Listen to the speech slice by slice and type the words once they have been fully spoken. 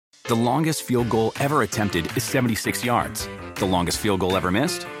The longest field goal ever attempted is 76 yards. The longest field goal ever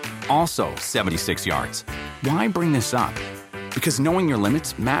missed? Also 76 yards. Why bring this up? Because knowing your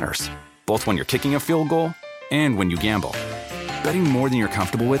limits matters, both when you're kicking a field goal and when you gamble. Betting more than you're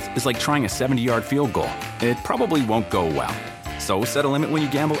comfortable with is like trying a 70-yard field goal. It probably won't go well. So set a limit when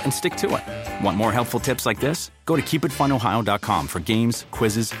you gamble and stick to it. Want more helpful tips like this? Go to keepitfunohio.com for games,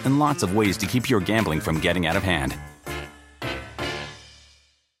 quizzes, and lots of ways to keep your gambling from getting out of hand.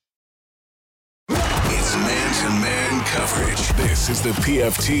 It's man-to-man coverage. This is the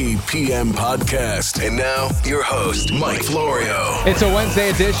PFT PM podcast. And now, your host, Mike Florio. It's a Wednesday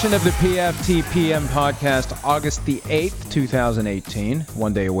edition of the PFT PM podcast, August the 8th, 2018.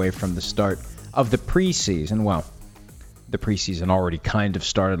 One day away from the start of the preseason. Well, the preseason already kind of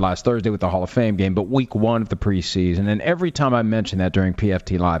started last Thursday with the Hall of Fame game, but week one of the preseason. And every time I mention that during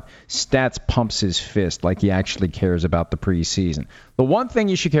PFT Live, Stats pumps his fist like he actually cares about the preseason. The one thing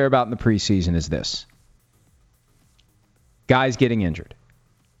you should care about in the preseason is this: guys getting injured.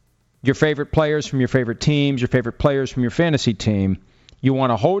 Your favorite players from your favorite teams, your favorite players from your fantasy team, you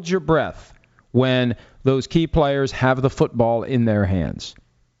want to hold your breath when those key players have the football in their hands.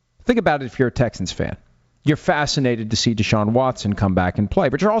 Think about it if you're a Texans fan. You're fascinated to see Deshaun Watson come back and play,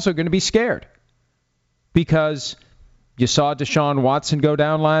 but you're also going to be scared because you saw Deshaun Watson go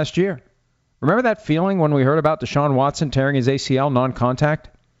down last year. Remember that feeling when we heard about Deshaun Watson tearing his ACL non-contact?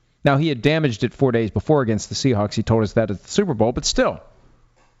 Now, he had damaged it 4 days before against the Seahawks. He told us that at the Super Bowl, but still,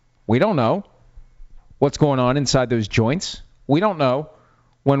 we don't know what's going on inside those joints. We don't know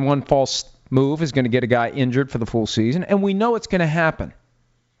when one false move is going to get a guy injured for the full season, and we know it's going to happen.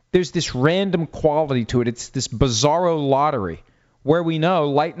 There's this random quality to it. It's this bizarro lottery where we know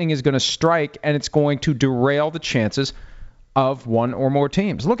lightning is going to strike and it's going to derail the chances of one or more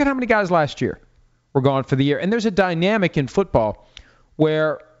teams. Look at how many guys last year were gone for the year. And there's a dynamic in football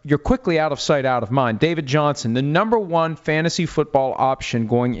where you're quickly out of sight, out of mind. David Johnson, the number one fantasy football option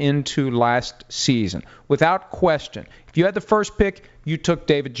going into last season, without question. If you had the first pick, you took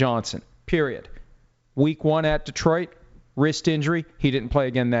David Johnson, period. Week one at Detroit, wrist injury, he didn't play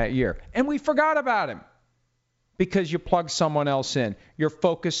again that year. And we forgot about him because you plug someone else in. Your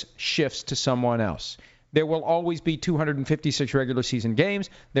focus shifts to someone else. There will always be 256 regular season games.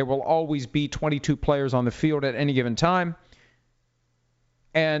 There will always be 22 players on the field at any given time.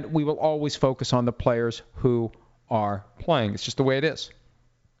 And we will always focus on the players who are playing. It's just the way it is.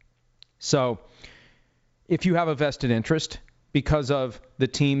 So if you have a vested interest because of the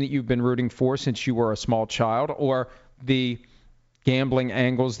team that you've been rooting for since you were a small child, or the gambling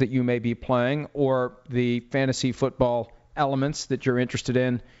angles that you may be playing, or the fantasy football elements that you're interested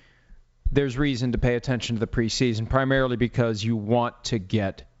in, there's reason to pay attention to the preseason, primarily because you want to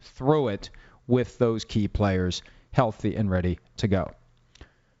get through it with those key players healthy and ready to go.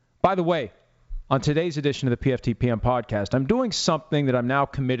 By the way, on today's edition of the PFT PM podcast, I'm doing something that I'm now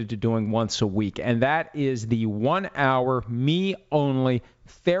committed to doing once a week, and that is the 1 hour, me-only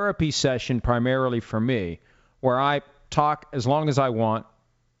therapy session, primarily for me, where I talk as long as I want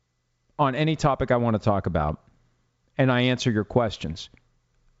on any topic I want to talk about, and I answer your questions.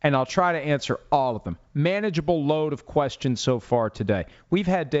 And I'll try to answer all of them. Manageable load of questions so far today. We've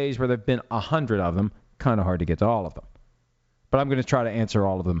had days where there have been 100 of them. Kind of hard to get to all of them. But I'm going to try to answer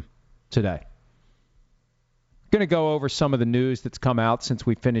all of them today. Going to go over some of the news that's come out since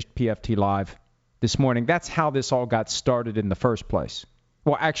we finished PFT Live this morning. That's how this all got started in the first place.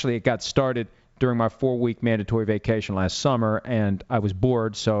 Well, actually, it got started during my 4-week mandatory vacation last summer, and I was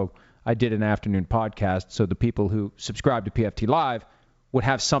bored, so I did an afternoon podcast so the people who subscribe to PFT Live would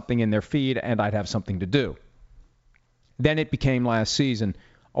have something in their feed and I'd have something to do. Then it became last season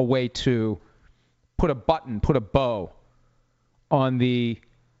a way to put a bow on the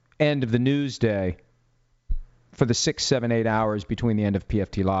end of the news day for the 6, 7, 8 hours between the end of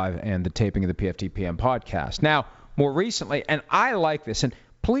PFT Live and the taping of the PFT PM podcast. Now, more recently, and I like this, and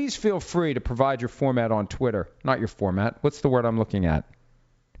please feel free to provide your format on Twitter. Not your format. What's the word I'm looking at?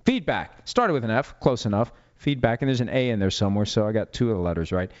 Feedback. Started with an F. Close enough. Feedback. And there's an A in there somewhere, so I got 2 of the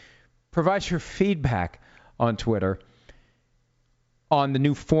letters right. Provide your feedback on Twitter on the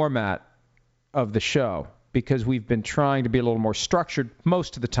new format of the show, because we've been trying to be a little more structured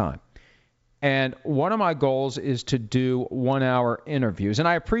most of the time. And one of my goals is to do 1 hour interviews. And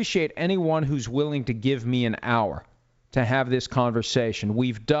I appreciate anyone who's willing to give me an hour to have this conversation.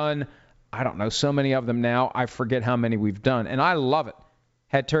 We've done, I don't know, so many of them now. I forget how many we've done. And I love it.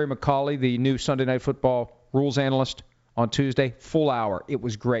 Had Terry McCauley, the new Sunday Night Football rules analyst, on Tuesday. Full hour. It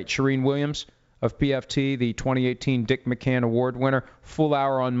was great. Shereen Williams of PFT, the 2018 Dick McCann Award winner. Full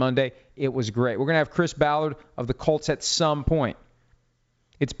hour on Monday. It was great. We're going to have Chris Ballard of the Colts at some point.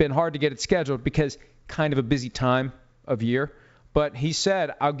 It's been hard to get it scheduled because kind of a busy time of year. But he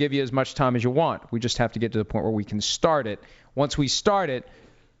said, I'll give you as much time as you want. We just have to get to the point where we can start it. Once we start it,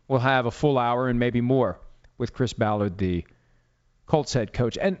 we'll have a full hour and maybe more with Chris Ballard, the Colts head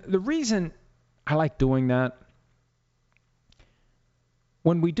coach. And the reason I like doing that,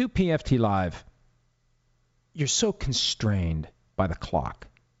 when we do PFT Live, you're so constrained by the clock.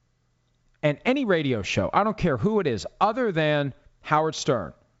 And any radio show, I don't care who it is, other than Howard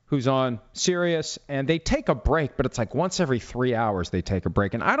Stern, who's on Sirius, and they take a break, but it's like once every 3 hours they take a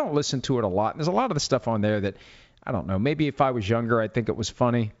break. And I don't listen to it a lot. There's a lot of the stuff on there that, I don't know, maybe if I was younger, I'd think it was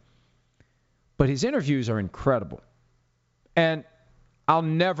funny. But his interviews are incredible. And I'll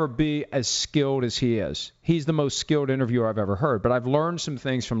never be as skilled as he is. He's the most skilled interviewer I've ever heard. But I've learned some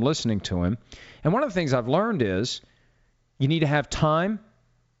things from listening to him. And one of the things I've learned is you need to have time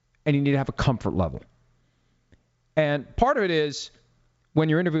and you need to have a comfort level. And part of it is when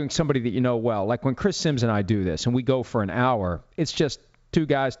you're interviewing somebody that you know well, like when Chris Sims and I do this and we go for an hour, it's just two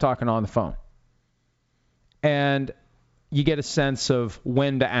guys talking on the phone. And you get a sense of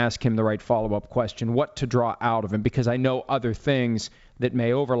when to ask him the right follow-up question, what to draw out of him, because I know other things that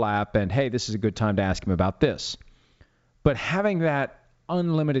may overlap, and, hey, this is a good time to ask him about this. But having that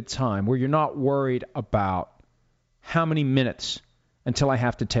unlimited time where you're not worried about how many minutes until I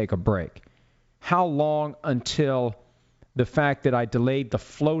have to take a break, how long until the fact that I delayed the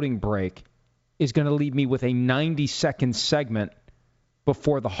floating break is going to leave me with a 90-second segment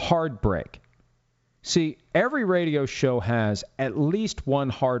before the hard break. See, every radio show has at least one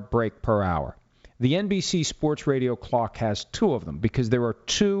hard break per hour. The NBC Sports Radio clock has two of them because there are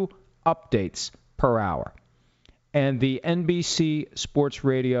two updates per hour. And the NBC Sports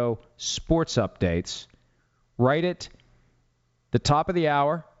Radio sports updates right at the top of the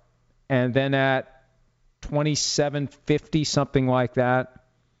hour and then at 27:50, something like that.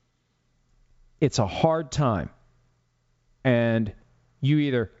 It's a hard time. And you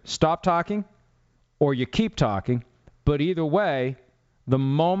either stop talking or you keep talking, but either way, the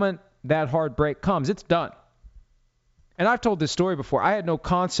moment that hard break comes, it's done. And I've told this story before. I had no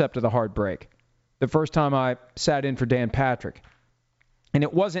concept of the hard break the first time I sat in for Dan Patrick. And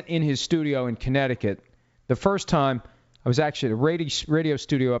it wasn't in his studio in Connecticut. The first time, I was actually at a radio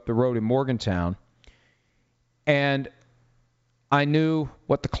studio up the road in Morgantown, and I knew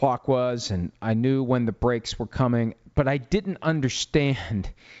what the clock was, and I knew when the breaks were coming, but I didn't understand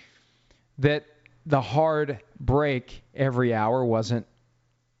that the hard break every hour wasn't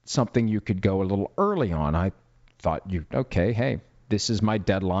something you could go a little early on. I thought, okay, hey, this is my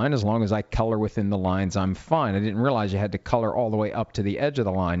deadline. As long as I color within the lines, I'm fine. I didn't realize you had to color all the way up to the edge of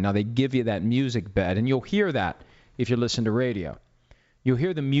the line. Now, they give you that music bed, and you'll hear that if you listen to radio. You'll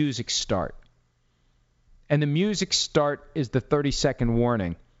hear the music start. And the music start is the 30-second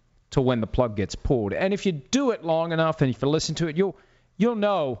warning to when the plug gets pulled. And if you do it long enough and if you listen to it, you'll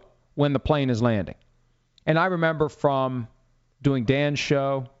know when the plane is landing. And I remember from doing Dan's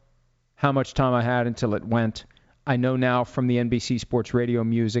show how much time I had until it went. I know now from the NBC Sports Radio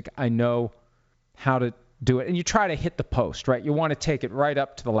music, I know how to do it. And you try to hit the post, right? You want to take it right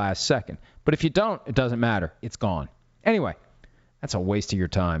up to the last second. But if you don't, it doesn't matter. It's gone. Anyway, that's a waste of your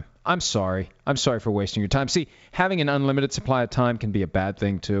time. I'm sorry. I'm sorry for wasting your time. See, having an unlimited supply of time can be a bad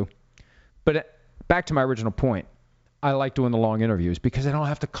thing too. But back to my original point. I like doing the long interviews because I don't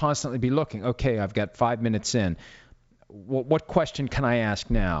have to constantly be looking. Okay, I've got 5 minutes in. What question can I ask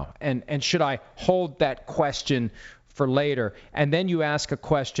now? And should I hold that question for later? And then you ask a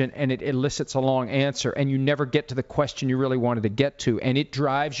question and it elicits a long answer and you never get to the question you really wanted to get to, and it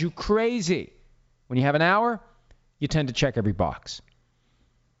drives you crazy. When you have an hour, you tend to check every box.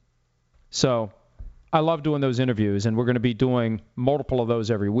 So I love doing those interviews, and we're going to be doing multiple of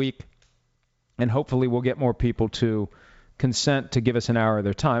those every week. And hopefully we'll get more people to consent to give us an hour of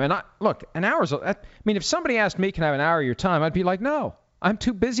their time. And look, an hour's, I mean, if somebody asked me, can I have an hour of your time? I'd be like, no, I'm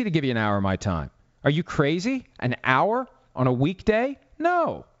too busy to give you an hour of my time. Are you crazy? An hour on a weekday?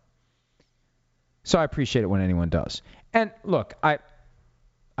 No. So I appreciate it when anyone does. And look, I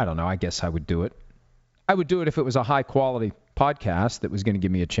don't know, I guess I would do it. I would do it if it was a high quality podcast that was going to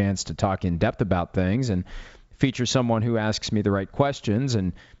give me a chance to talk in depth about things and feature someone who asks me the right questions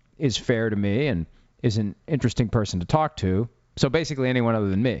and is fair to me and is an interesting person to talk to. So basically anyone other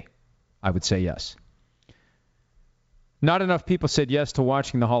than me, I would say yes. Not enough people said yes to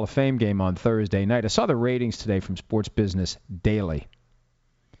watching the Hall of Fame game on Thursday night. I saw the ratings today from Sports Business Daily.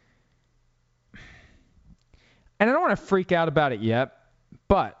 And I don't want to freak out about it yet,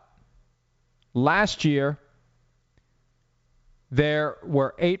 but last year there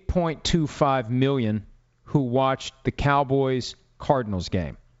were 8.25 million who watched the Cowboys-Cardinals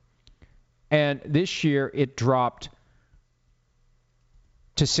game. And this year it dropped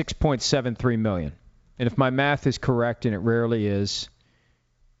to $6.73 million. And if my math is correct, and it rarely is,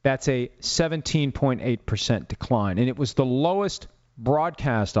 that's a 17.8% decline. And it was the lowest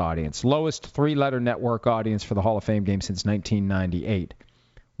broadcast audience, lowest three-letter network audience for the Hall of Fame game since 1998,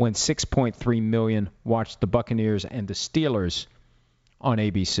 when 6.3 million watched the Buccaneers and the Steelers on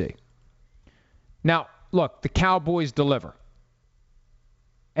ABC. Now, look, the Cowboys deliver.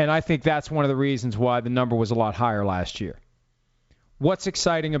 And I think that's one of the reasons why the number was a lot higher last year. What's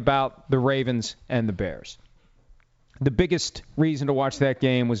exciting about the Ravens and the Bears? The biggest reason to watch that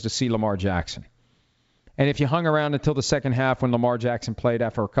game was to see Lamar Jackson. And if you hung around until the second half when Lamar Jackson played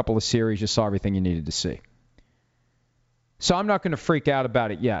after a couple of series, you saw everything you needed to see. So I'm not going to freak out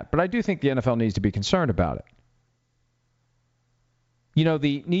about it yet, but I do think the NFL needs to be concerned about it. You know,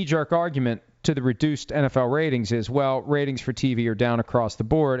 the knee-jerk argument to the reduced NFL ratings is, well, ratings for TV are down across the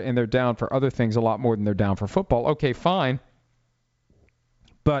board, and they're down for other things a lot more than they're down for football. Okay, fine.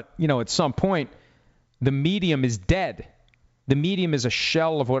 But, you know, at some point, the medium is dead. The medium is a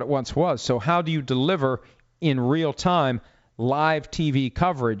shell of what it once was. So how do you deliver in real time live TV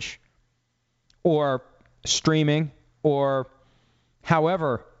coverage or streaming or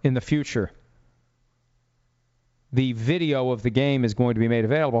however in the future the video of the game is going to be made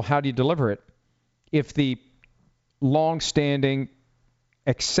available? How do you deliver it if the long-standing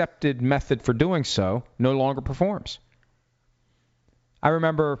accepted method for doing so no longer performs? I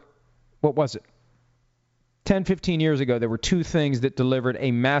remember, what was it? 10, 15 years ago, there were two things that delivered a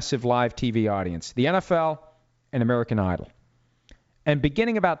massive live TV audience, the NFL and American Idol. And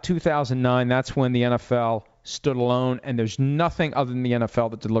beginning about 2009, that's when the NFL stood alone, and there's nothing other than the NFL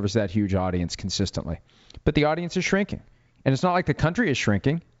that delivers that huge audience consistently. But the audience is shrinking. And it's not like the country is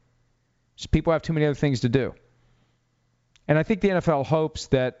shrinking. Just people have too many other things to do. And I think the NFL hopes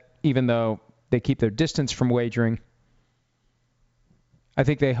that even though they keep their distance from wagering, I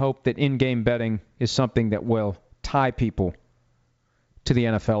think they hope that in-game betting is something that will tie people to the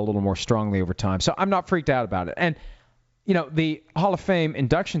NFL a little more strongly over time. So I'm not freaked out about it. And, you know, the Hall of Fame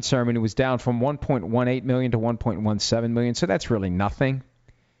induction ceremony was down from 1.18 million to 1.17 million, so that's really nothing.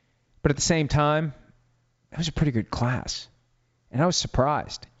 But at the same time, it was a pretty good class. And I was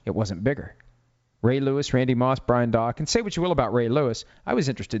surprised it wasn't bigger. Ray Lewis, Randy Moss, Brian Dawkins. Say what you will about Ray Lewis. I was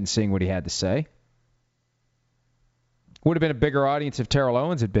interested in seeing what he had to say. Would have been a bigger audience if Terrell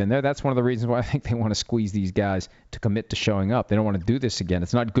Owens had been there. That's one of the reasons why I think they want to squeeze these guys to commit to showing up. They don't want to do this again.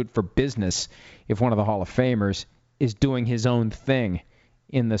 It's not good for business if one of the Hall of Famers is doing his own thing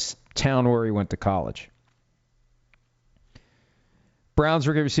in this town where he went to college. Browns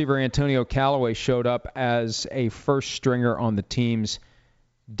rookie receiver Antonio Callaway showed up as a first stringer on the team's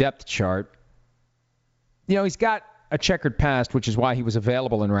depth chart. You know, he's got a checkered past, which is why he was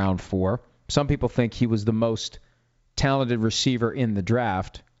available in round 4. Some people think he was the most talented receiver in the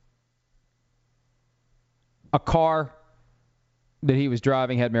draft. A car that he was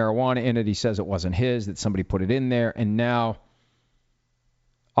driving had marijuana in it. He says it wasn't his, that somebody put it in there. And now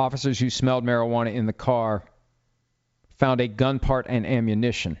officers who smelled marijuana in the car found a gun part and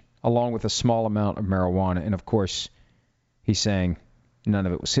ammunition, along with a small amount of marijuana. And, of course, he's saying none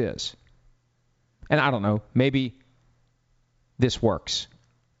of it was his. And I don't know, maybe this works.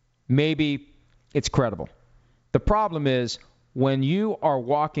 Maybe it's credible. The problem is when you are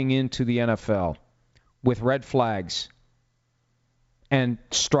walking into the NFL with red flags and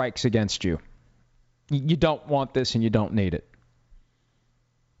strikes against you, you don't want this and you don't need it.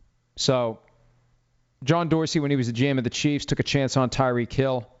 So John Dorsey, when he was the GM of the Chiefs, took a chance on Tyreek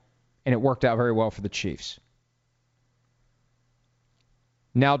Hill, and it worked out very well for the Chiefs.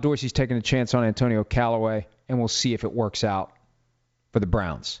 Now Dorsey's taking a chance on Antonio Callaway, and we'll see if it works out for the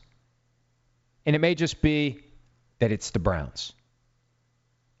Browns. And it may just be that it's the Browns.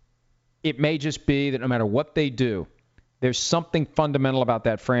 It may just be that no matter what they do, there's something fundamental about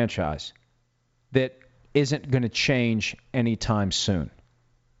that franchise that isn't going to change anytime soon,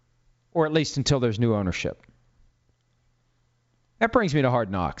 or at least until there's new ownership. That brings me to Hard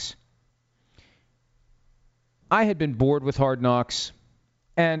Knocks. I had been bored with Hard Knocks,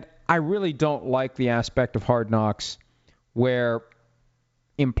 and I really don't like the aspect of Hard Knocks where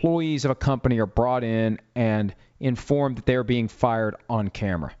employees of a company are brought in and informed that they're being fired on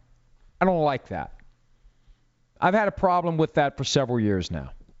camera. I don't like that. I've had a problem with that for several years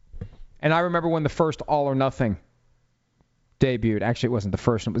now. And I remember when the first All or Nothing debuted. Actually, it wasn't the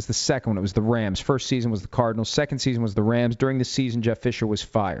first one. It was the second one. It was the Rams. First season was the Cardinals. Second season was the Rams. During the season, Jeff Fisher was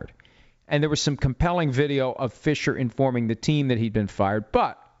fired. And there was some compelling video of Fisher informing the team that he'd been fired.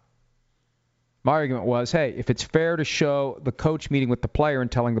 But My argument was, hey, if it's fair to show the coach meeting with the player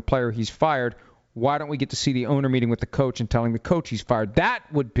and telling the player he's fired, why don't we get to see the owner meeting with the coach and telling the coach he's fired? That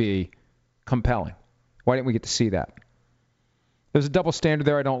would be compelling. Why didn't we get to see that? There's a double standard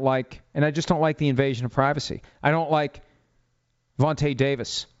there I don't like, and I just don't like the invasion of privacy. I don't like Vontae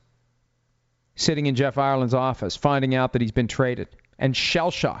Davis sitting in Jeff Ireland's office, finding out that he's been traded, and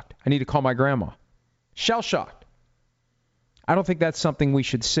shell-shocked. I need to call my grandma. Shell-shocked. I don't think that's something we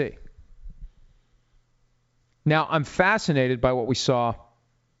should see. Now, I'm fascinated by what we saw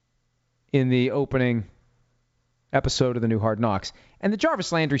in the opening episode of the new Hard Knocks. And the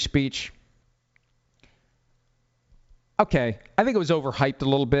Jarvis Landry speech, okay, I think it was overhyped a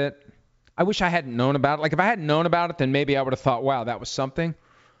little bit. I wish I hadn't known about it. Like, if I hadn't known about it, then maybe I would have thought, wow, that was something.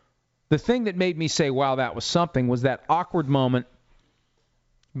 The thing that made me say, wow, that was something, was that awkward moment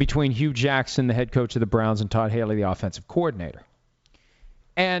between Hugh Jackson, the head coach of the Browns, and Todd Haley, the offensive coordinator.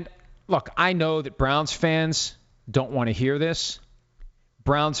 And look, I know that Browns fans don't want to hear this.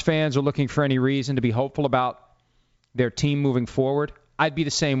 Browns fans are looking for any reason to be hopeful about their team moving forward. I'd be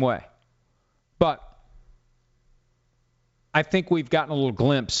the same way. But I think we've gotten a little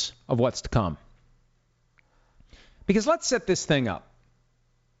glimpse of what's to come. Because let's set this thing up.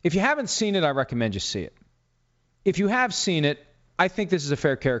 If you haven't seen it, I recommend you see it. If you have seen it, I think this is a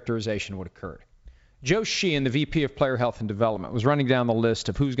fair characterization of what occurred. Joe Sheehan, the VP of Player Health and Development, was running down the list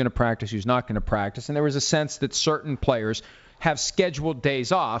of who's going to practice, who's not going to practice, and there was a sense that certain players have scheduled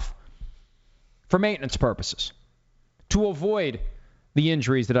days off for maintenance purposes to avoid the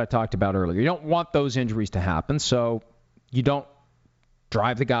injuries that I talked about earlier. You don't want those injuries to happen, so you don't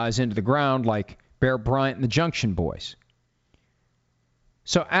drive the guys into the ground like Bear Bryant and the Junction Boys.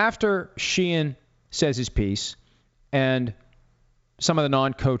 So after Sheehan says his piece and some of the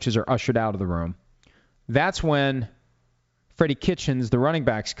non-coaches are ushered out of the room, that's when Freddie Kitchens, the running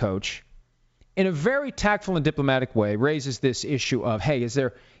backs coach, in a very tactful and diplomatic way, raises this issue of, hey,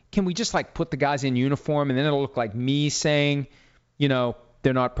 can we just like put the guys in uniform and then it'll look like me saying,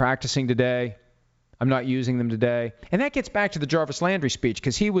 they're not practicing today. I'm not using them today. And that gets back to the Jarvis Landry speech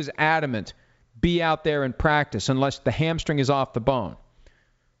because he was adamant, be out there and practice unless the hamstring is off the bone.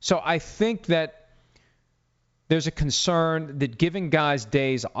 So I think that there's a concern that giving guys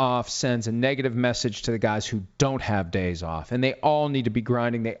days off sends a negative message to the guys who don't have days off. And they all need to be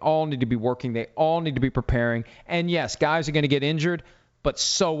grinding. They all need to be working. They all need to be preparing. And yes, guys are going to get injured, but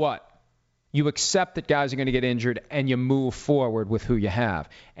so what? You accept that guys are going to get injured and you move forward with who you have.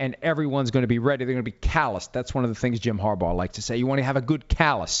 And everyone's going to be ready. They're going to be calloused. That's one of the things Jim Harbaugh likes to say. You want to have a good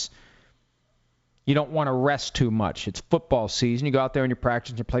callus. You don't want to rest too much. It's football season. You go out there and you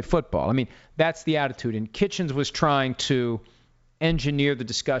practice and you play football. I mean, that's the attitude. And Kitchens was trying to engineer the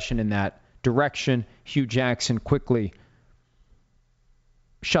discussion in that direction. Hugh Jackson quickly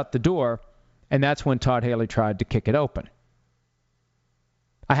shut the door, and that's when Todd Haley tried to kick it open.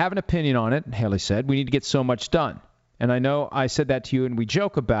 I have an opinion on it, Haley said. We need to get so much done. And I know I said that to you and we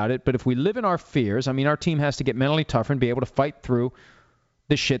joke about it, but if we live in our fears, our team has to get mentally tougher and be able to fight through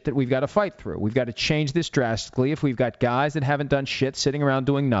the shit that we've got to fight through. We've got to change this drastically. If we've got guys that haven't done shit sitting around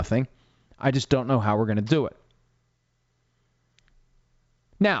doing nothing, I just don't know how we're going to do it.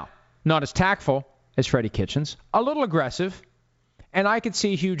 Now, not as tactful as Freddie Kitchens, a little aggressive, and I could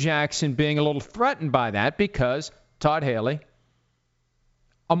see Hugh Jackson being a little threatened by that because Todd Haley,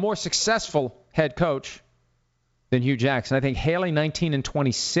 a more successful head coach than Hugh Jackson. I think Haley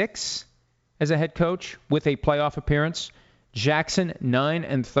 19-26 as a head coach with a playoff appearance. Jackson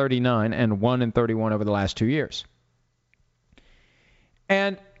 9-39 and 1-31 over the last 2 years.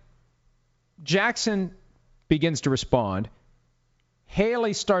 And Jackson begins to respond.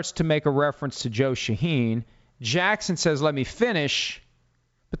 Haley starts to make a reference to Joe Sheehan. Jackson says, let me finish.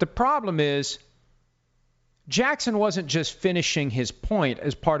 But the problem is Jackson wasn't just finishing his point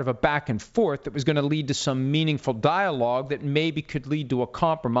as part of a back and forth that was going to lead to some meaningful dialogue that maybe could lead to a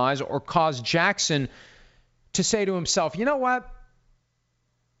compromise or cause Jackson to say to himself, you know what?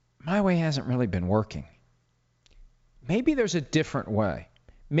 My way hasn't really been working. Maybe there's a different way.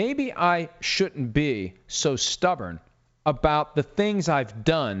 Maybe I shouldn't be so stubborn about the things I've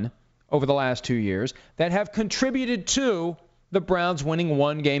done over the last 2 years that have contributed to the Browns winning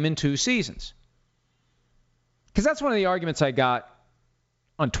one game in 2 seasons. Because that's one of the arguments I got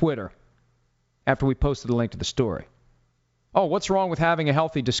on Twitter after we posted the link to the story. Oh, what's wrong with having a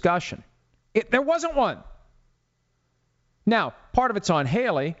healthy discussion? There wasn't one. Now, part of it's on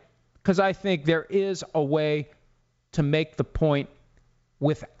Haley, because I think there is a way to make the point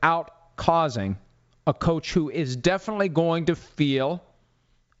without causing a coach who is definitely going to feel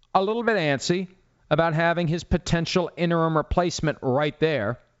a little bit antsy about having his potential interim replacement right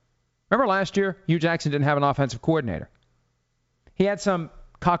there Remember last year, Hugh Jackson didn't have an offensive coordinator. He had some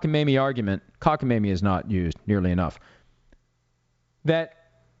cockamamie argument. Cockamamie is not used nearly enough. That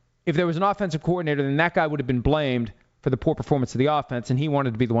if there was an offensive coordinator, then that guy would have been blamed for the poor performance of the offense, and he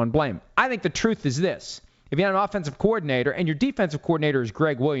wanted to be the one blamed. I think the truth is this. If you had an offensive coordinator and your defensive coordinator is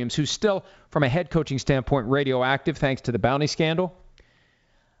Greg Williams, who's still, from a head coaching standpoint, radioactive thanks to the bounty scandal,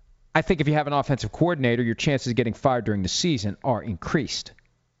 I think if you have an offensive coordinator, your chances of getting fired during the season are increased.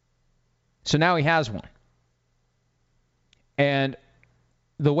 So now he has one. And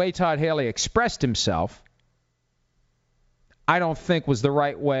the way Todd Haley expressed himself, I don't think was the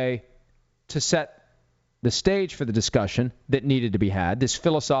right way to set the stage for the discussion that needed to be had, this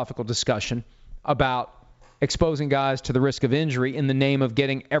philosophical discussion about exposing guys to the risk of injury in the name of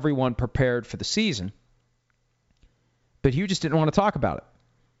getting everyone prepared for the season. But Hugh just didn't want to talk about it.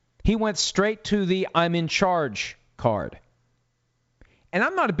 He went straight to the I'm in charge card. And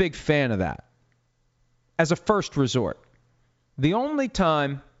I'm not a big fan of that as a first resort. The only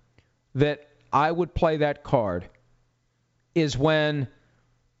time that I would play that card is when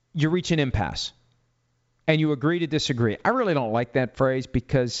you reach an impasse and you agree to disagree. I really don't like that phrase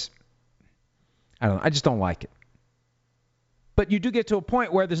because I just don't like it. But you do get to a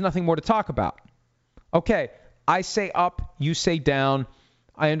point where there's nothing more to talk about. Okay, I say up, you say down.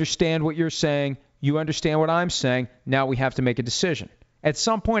 I understand what you're saying. You understand what I'm saying. Now we have to make a decision. At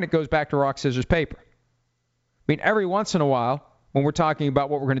some point, it goes back to rock, scissors, paper. I mean, every once in a while, when we're talking about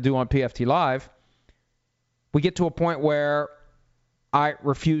what we're going to do on PFT Live, we get to a point where I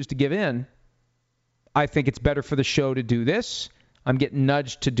refuse to give in. I think it's better for the show to do this. I'm getting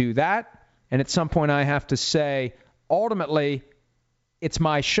nudged to do that. And at some point, I have to say, ultimately, it's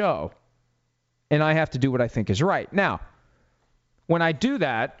my show, and I have to do what I think is right. Now, when I do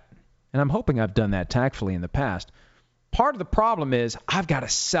that, and I'm hoping I've done that tactfully in the past, part of the problem is I've got to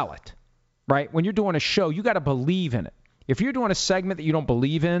sell it, right? When you're doing a show, you got to believe in it. If you're doing a segment that you don't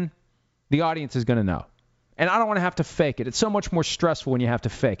believe in, the audience is going to know. And I don't want to have to fake it. It's so much more stressful when you have to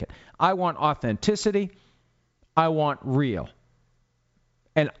fake it. I want authenticity. I want real.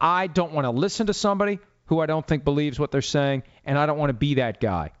 And I don't want to listen to somebody who I don't think believes what they're saying, and I don't want to be that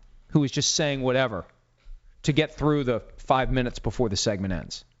guy who is just saying whatever to get through the 5 minutes before the segment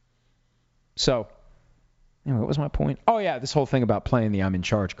ends. So, anyway, what was my point? Oh, yeah, this whole thing about playing the I'm in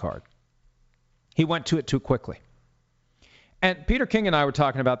charge card. He went to it too quickly. And Peter King and I were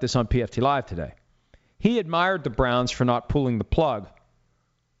talking about this on PFT Live today. He admired the Browns for not pulling the plug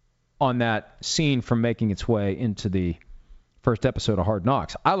on that scene from making its way into the first episode of Hard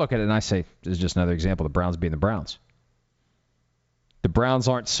Knocks. I look at it and I say, this is just another example of the Browns being the Browns. The Browns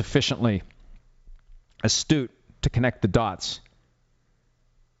aren't sufficiently astute to connect the dots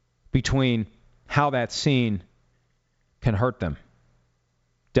between how that scene can hurt them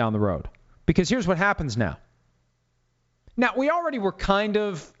down the road. Because here's what happens now. Now, we already were kind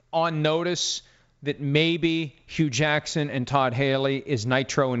of on notice that maybe Hugh Jackson and Todd Haley is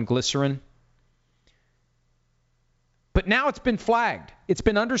nitro and glycerin. But now it's been flagged. It's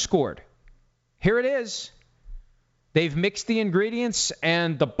been underscored. Here it is. They've mixed the ingredients,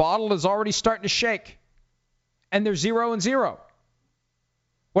 and the bottle is already starting to shake. And they're 0-0.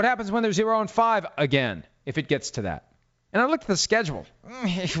 What happens when they're 0-5 again, if it gets to that? And I looked at the schedule.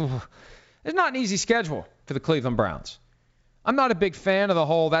 It's not an easy schedule for the Cleveland Browns. I'm not a big fan of the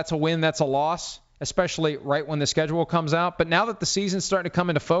whole that's a win, that's a loss, especially right when the schedule comes out. But now that the season's starting to come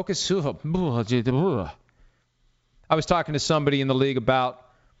into focus, I was talking to somebody in the league about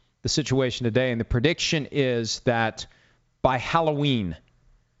the situation today, and the prediction is that by Halloween,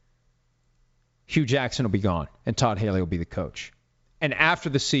 Hugh Jackson will be gone and Todd Haley will be the coach. And after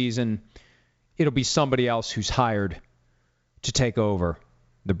the season, it'll be somebody else who's hired to take over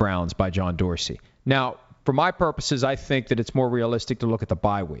the Browns by John Dorsey. Now, for my purposes, I think that it's more realistic to look at the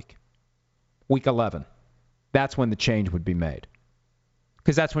bye week. Week 11. That's when the change would be made.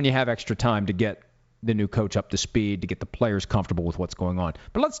 Because that's when you have extra time to get the new coach up to speed, to get the players comfortable with what's going on.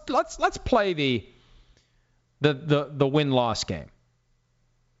 But let's play the win-loss game.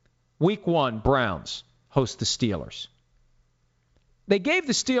 Week 1, Browns host the Steelers. They gave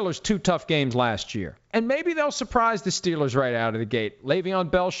the Steelers 2 tough games last year, and maybe they'll surprise the Steelers right out of the gate. Le'Veon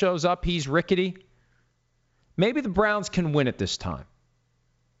Bell shows up. He's rickety. Maybe the Browns can win it this time.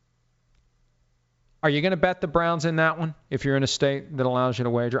 Are you going to bet the Browns in that one if you're in a state that allows you to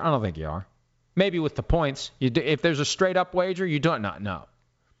wager? I don't think you are. Maybe with the points. If there's a straight-up wager, you don't. No.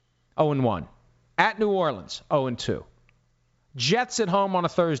 0-1. At New Orleans, 0-2. Jets at home on a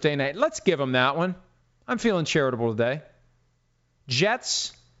Thursday night. Let's give them that one. I'm feeling charitable today.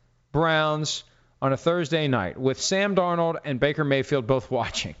 Jets, Browns on a Thursday night with Sam Darnold and Baker Mayfield both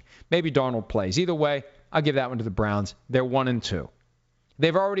watching. Maybe Darnold plays. Either way, I'll give that one to the Browns. They're 1-2.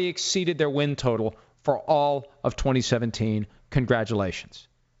 They've already exceeded their win total for all of 2017. Congratulations.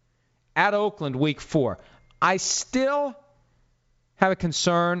 At Oakland, week 4. I still have a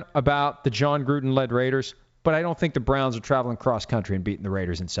concern about the John Gruden-led Raiders, but I don't think the Browns are traveling cross-country and beating the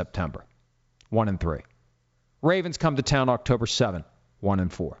Raiders in September. 1-3. Ravens come to town October 7,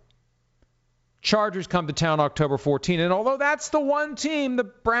 1-4. Chargers come to town October 14, and although that's the one team the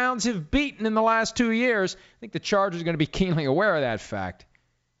Browns have beaten in the last 2 years, I think the Chargers are going to be keenly aware of that fact.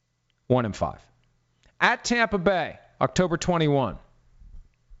 1-5. At Tampa Bay, October 21.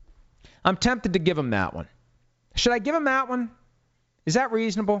 I'm tempted to give them that one. Should I give them that one? Is that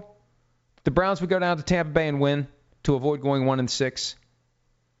reasonable? The Browns would go down to Tampa Bay and win to avoid going 1-6.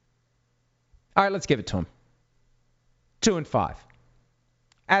 All right, let's give it to them. 2-5.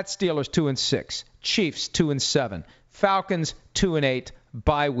 At Steelers, 2-6. Chiefs, 2-7. Falcons, 2-8.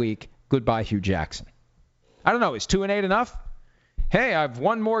 Bye week. Goodbye, Hugh Jackson. I don't know. Is 2-8 enough? Hey, I've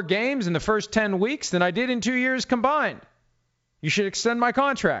won more games in the first 10 weeks than I did in 2 years combined. You should extend my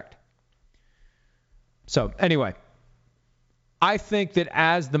contract. So, anyway, I think that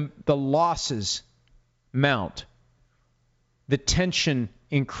as the losses mount, the tension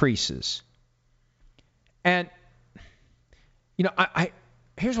increases. And, you know,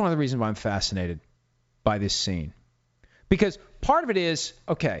 here's one of the reasons why I'm fascinated by this scene. Because part of it is,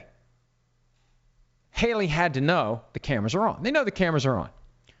 okay, Haley had to know the cameras are on. They know the cameras are on.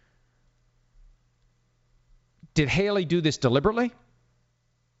 Did Haley do this deliberately?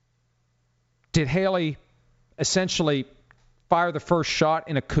 Did Haley essentially fire the first shot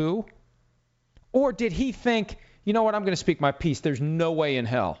in a coup? Or did he think, you know what, I'm going to speak my piece. There's no way in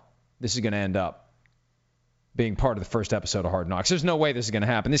hell this is going to end up being part of the first episode of Hard Knocks. There's no way this is going to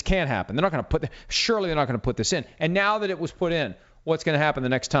happen. This can't happen. Surely they're not going to put this in. And now that it was put in, what's going to happen the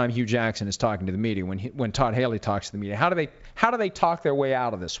next time Hugh Jackson is talking to the media, when Todd Haley talks to the media? How do they talk their way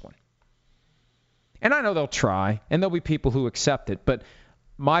out of this one? And I know they'll try, and there'll be people who accept it, but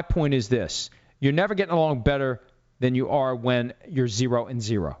my point is this. You're never getting along better than you are when you're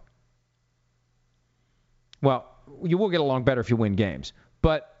 0-0. Well, you will get along better if you win games,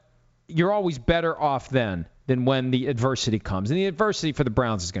 but you're always better off then than when the adversity comes. And the adversity for the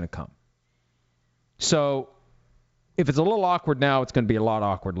Browns is going to come. So if it's a little awkward now, it's going to be a lot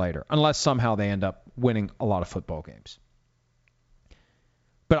awkward later, unless somehow they end up winning a lot of football games.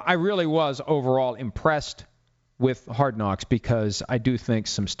 But I really was overall impressed with Hard Knocks because I do think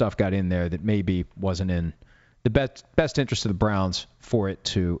some stuff got in there that maybe wasn't in the best interest of the Browns for it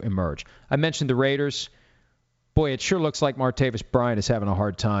to emerge. I mentioned the Raiders. Boy, it sure looks like Martavis Bryant is having a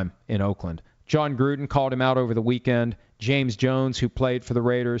hard time in Oakland. John Gruden called him out over the weekend. James Jones, who played for the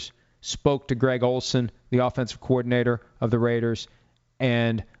Raiders, spoke to Greg Olsen, the offensive coordinator of the Raiders,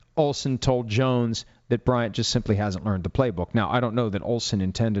 and Olsen told Jones that Bryant just simply hasn't learned the playbook. Now, I don't know that Olsen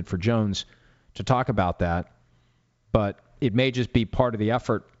intended for Jones to talk about that, but it may just be part of the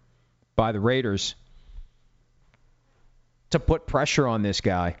effort by the Raiders to put pressure on this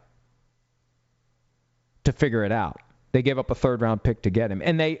guy to figure it out. They gave up a third-round pick to get him,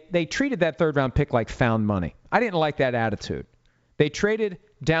 and they treated that third-round pick like found money. I didn't like that attitude. They traded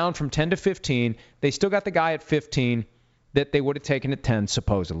down from 10 to 15. They still got the guy at 15 that they would have taken at 10,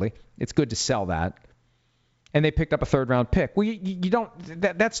 supposedly. It's good to sell that. And they picked up a third-round pick. Well, you don't.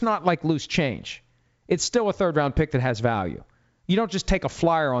 That's not like loose change. It's still a third-round pick that has value. You don't just take a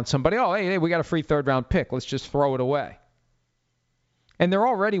flyer on somebody. Oh, hey, we got a free third-round pick. Let's just throw it away. And there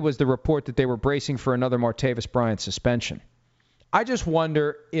already was the report that they were bracing for another Martavis Bryant suspension. I just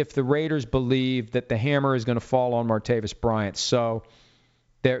wonder if the Raiders believe that the hammer is going to fall on Martavis Bryant, so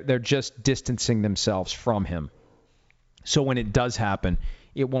they're just distancing themselves from him. So when it does happen,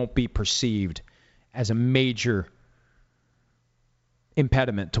 it won't be perceived as a major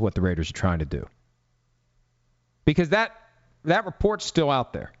impediment to what the Raiders are trying to do. Because that report's still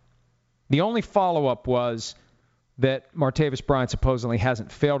out there. The only follow-up was that Martavis Bryant supposedly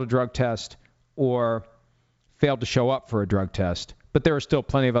hasn't failed a drug test or failed to show up for a drug test. But there are still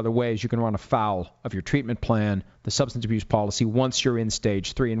plenty of other ways you can run afoul of your treatment plan, the substance abuse policy, once you're in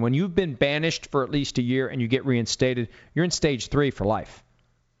stage 3. And when you've been banished for at least a year and you get reinstated, you're in stage 3 for life.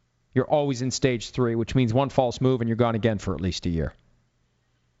 You're always in stage 3, which means one false move and you're gone again for at least a year.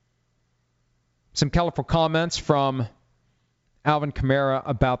 Some colorful comments from Alvin Kamara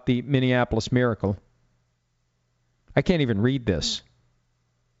about the Minneapolis Miracle. I can't even read this.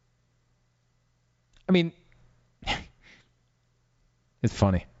 I mean, it's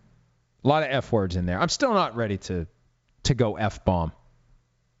funny. A lot of F words in there. I'm still not ready to go F-bomb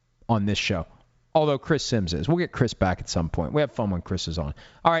on this show. Although Chris Sims is. We'll get Chris back at some point. We have fun when Chris is on.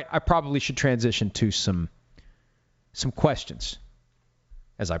 All right, I probably should transition to some questions,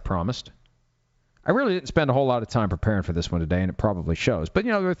 as I promised. I really didn't spend a whole lot of time preparing for this one today, and it probably shows. But,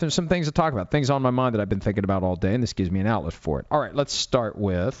 there's some things to talk about, things on my mind that I've been thinking about all day, and this gives me an outlet for it. All right, let's start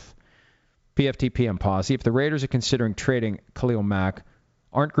with PFT PM Posse. If the Raiders are considering trading Khalil Mack,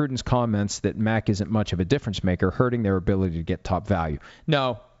 aren't Gruden's comments that Mack isn't much of a difference maker hurting their ability to get top value?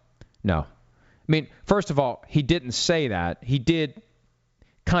 No. I mean, first of all, he didn't say that. He did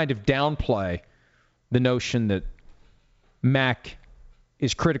kind of downplay the notion that Mack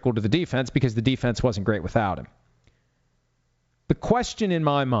is critical to the defense because the defense wasn't great without him. The question in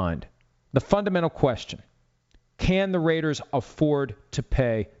my mind, the fundamental question, can the Raiders afford to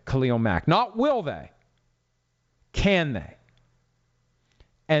pay Khalil Mack? Not will they. Can they?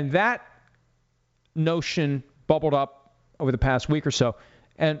 And that notion bubbled up over the past week or so.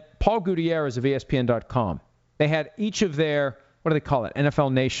 And Paul Gutierrez of ESPN.com, they had each of their, what do they call it,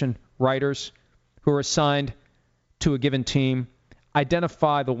 NFL Nation writers who are assigned to a given team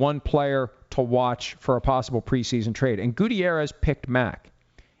identify the one player to watch for a possible preseason trade. And Gutierrez picked Mack.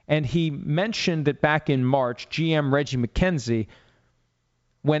 And he mentioned that back in March, GM Reggie McKenzie,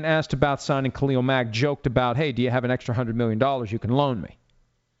 when asked about signing Khalil Mack, joked about, hey, do you have an extra $100 million you can loan me?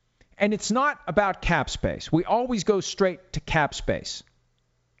 And it's not about cap space. We always go straight to cap space.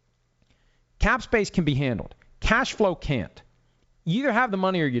 Cap space can be handled. Cash flow can't. You either have the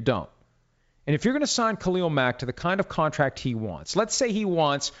money or you don't. And if you're going to sign Khalil Mack to the kind of contract he wants, let's say he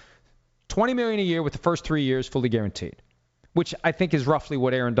wants $20 million a year with the first 3 years fully guaranteed, which I think is roughly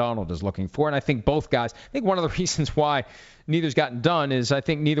what Aaron Donald is looking for. And I think both guys, I think one of the reasons why neither's gotten done is I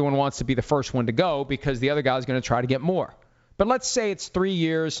think neither one wants to be the first one to go because the other guy's going to try to get more. But let's say it's 3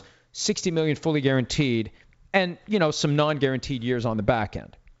 years, $60 million fully guaranteed, and, some non-guaranteed years on the back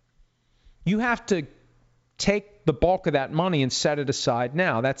end. You have to take the bulk of that money and set it aside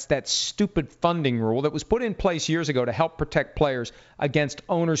now. That's that stupid funding rule that was put in place years ago to help protect players against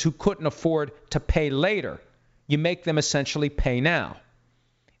owners who couldn't afford to pay later. You make them essentially pay now.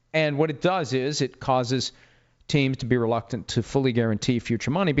 And what it does is it causes teams to be reluctant to fully guarantee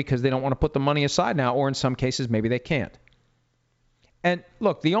future money because they don't want to put the money aside now, or in some cases, maybe they can't. And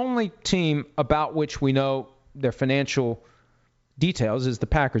look, the only team about which we know their financial details is the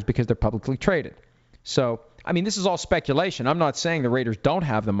Packers because they're publicly traded. So, this is all speculation. I'm not saying the Raiders don't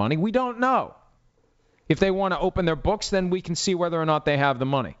have the money. We don't know. If they want to open their books, then we can see whether or not they have the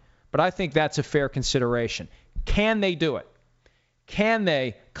money. But I think that's a fair consideration. Can they do it? Can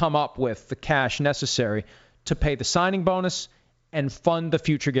they come up with the cash necessary to pay the signing bonus and fund the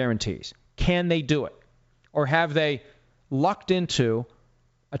future guarantees? Can they do it? Or have they lucked into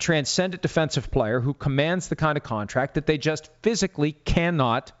a transcendent defensive player who commands the kind of contract that they just physically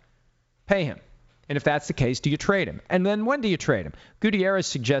cannot pay him? And if that's the case, do you trade him? And then when do you trade him? Gutierrez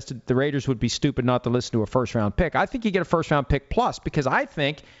suggested the Raiders would be stupid not to listen to a first-round pick. I think you get a first-round pick plus because I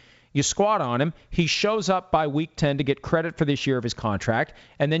think you squat on him. He shows up by week 10 to get credit for this year of his contract,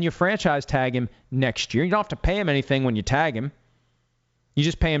 and then you franchise tag him next year. You don't have to pay him anything when you tag him. You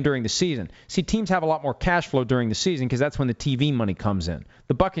just pay him during the season. See, teams have a lot more cash flow during the season because that's when the TV money comes in.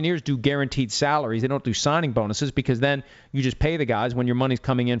 The Buccaneers do guaranteed salaries. They don't do signing bonuses because then you just pay the guys when your money's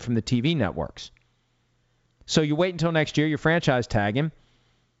coming in from the TV networks. So you wait until next year, you franchise tag him,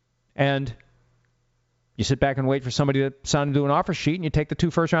 and you sit back and wait for somebody to sign him to an offer sheet, and you take the 2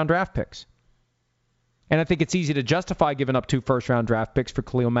 first-round draft picks. And I think it's easy to justify giving up 2 first-round draft picks for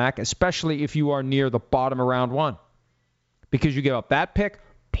Khalil Mack, especially if you are near the bottom of round 1. Because you give up that pick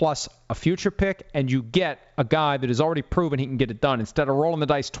plus a future pick, and you get a guy that has already proven he can get it done instead of rolling the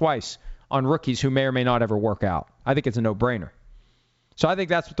dice twice on rookies who may or may not ever work out. I think it's a no-brainer. So I think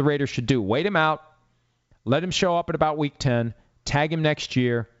that's what the Raiders should do. Wait him out. Let him show up at about week 10, tag him next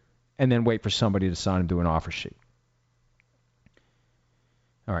year, and then wait for somebody to sign him to an offer sheet.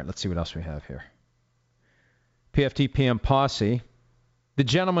 All right, let's see what else we have here. PFT PM Posse. The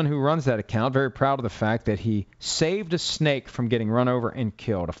gentleman who runs that account, very proud of the fact that he saved a snake from getting run over and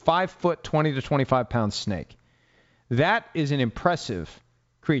killed. A 5-foot, 20 to 25-pound snake. That is an impressive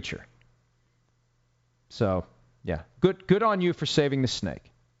creature. So, yeah, good on you for saving the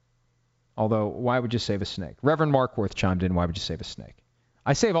snake. Although, why would you save a snake? Reverend Markworth chimed in, why would you save a snake?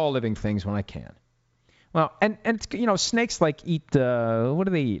 I save all living things when I can. Well, and snakes eat, what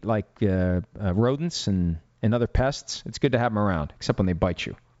do they eat? Rodents and other pests. It's good to have them around, except when they bite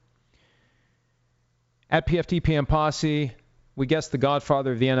you. At PFT PM Posse, we guess the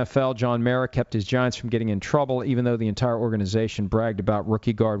godfather of the NFL, John Mara, kept his Giants from getting in trouble, even though the entire organization bragged about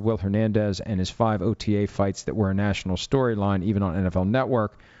rookie guard Will Hernandez and his 5 OTA fights that were a national storyline, even on NFL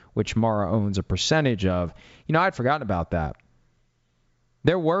Network. which Mara owns a percentage of. I'd forgotten about that.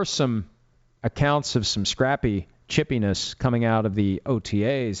 There were some accounts of some scrappy chippiness coming out of the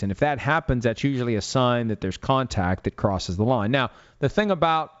OTAs, and if that happens, that's usually a sign that there's contact that crosses the line. Now, the thing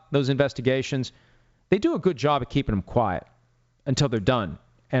about those investigations, they do a good job of keeping them quiet until they're done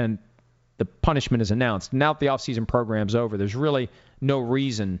and the punishment is announced. Now that the off-season program's over, there's really no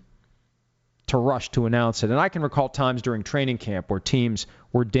reason to rush to announce it. And I can recall times during training camp where teams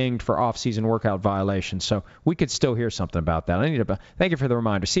were dinged for off-season workout violations, so we could still hear something about that. Thank you for the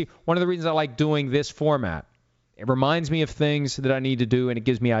reminder. See, one of the reasons I like doing this format, it reminds me of things that I need to do, and it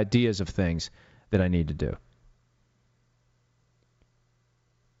gives me ideas of things that I need to do.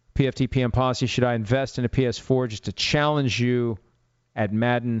 PFT PM Posse, should I invest in a PS4 just to challenge you at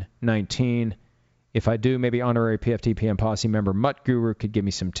Madden 19? If I do, maybe honorary PFT PM Posse member Mutt Guru could give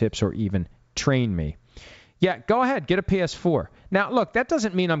me some tips or even train me. Yeah, go ahead, get a PS4. Now, look, that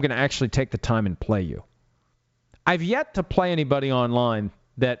doesn't mean I'm going to actually take the time and play you. I've yet to play anybody online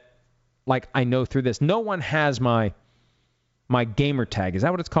that, I know through this. No one has my gamer tag. Is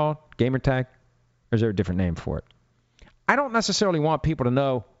that what it's called? Gamer tag? Or is there a different name for it? I don't necessarily want people to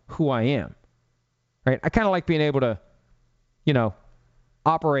know who I am. Right? I kind of like being able to,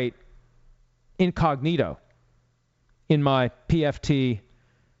 operate incognito in my PFT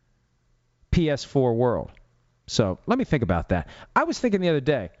PS4 world. So let me think about that. I was thinking the other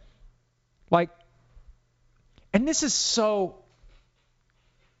day, and this is so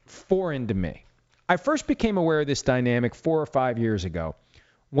foreign to me. I first became aware of this dynamic 4 or 5 years ago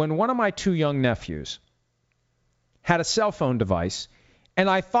when one of my 2 young nephews had a cell phone device and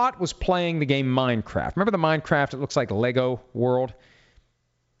I thought was playing the game Minecraft. Remember the Minecraft? It looks like Lego World.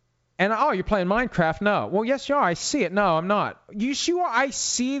 And, you're playing Minecraft? No. Well, yes, you are. I see it. No, I'm not. You sure? I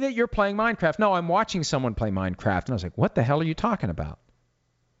see that you're playing Minecraft. No, I'm watching someone play Minecraft. And I was like, what the hell are you talking about?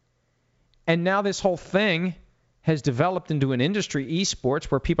 And now this whole thing has developed into an industry, esports,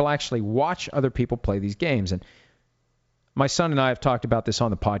 where people actually watch other people play these games. And my son and I have talked about this on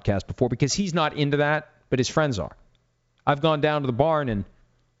the podcast before because he's not into that, but his friends are. I've gone down to the barn and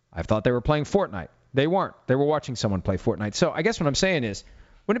I thought they were playing Fortnite. They weren't. They were watching someone play Fortnite. So I guess what I'm saying is,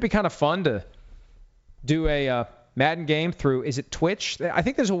 wouldn't it be kind of fun to do a Madden game through, is it Twitch? I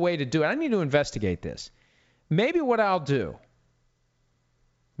think there's a way to do it. I need to investigate this. Maybe what I'll do,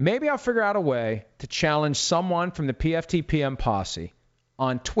 maybe I'll figure out a way to challenge someone from the PFT PM Posse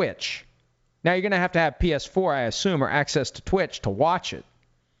on Twitch. Now, you're going to have PS4, I assume, or access to Twitch to watch it.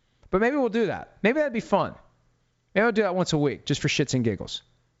 But maybe we'll do that. Maybe that'd be fun. Maybe I'll do that once a week, just for shits and giggles.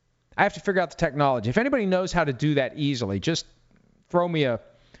 I have to figure out the technology. If anybody knows how to do that easily, just throw me a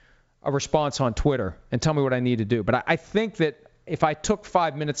response on Twitter and tell me what I need to do. But I think that if I took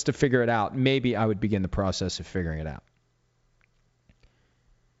 5 minutes to figure it out, maybe I would begin the process of figuring it out.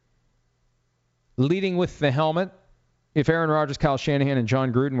 Leading with the helmet, if Aaron Rodgers, Kyle Shanahan, and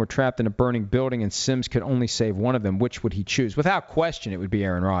John Gruden were trapped in a burning building and Sims could only save one of them, which would he choose? Without question, it would be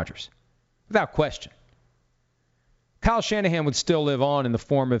Aaron Rodgers. Without question. Kyle Shanahan would still live on in the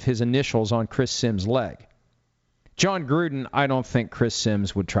form of his initials on Chris Sims' leg. John Gruden, I don't think Chris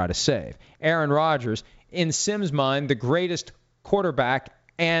Sims would try to save. Aaron Rodgers, in Sims' mind, the greatest quarterback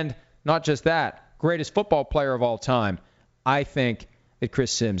and, not just that, greatest football player of all time. I think that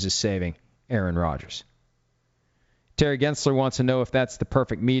Chris Sims is saving Aaron Rodgers. Terry Gensler wants to know if that's the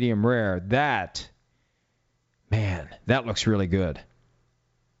perfect medium rare. That looks really good.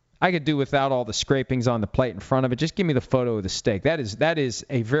 I could do without all the scrapings on the plate in front of it. Just give me the photo of the steak. That is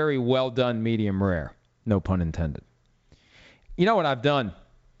a very well done medium rare. No pun intended. You know what I've done?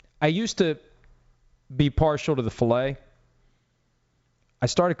 I used to be partial to the filet. I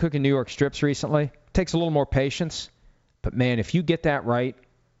started cooking New York strips recently. It takes a little more patience. But, man, if you get that right,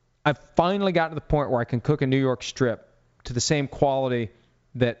 I've finally gotten to the point where I can cook a New York strip to the same quality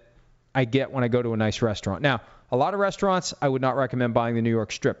that I get when I go to a nice restaurant. Now, a lot of restaurants, I would not recommend buying the New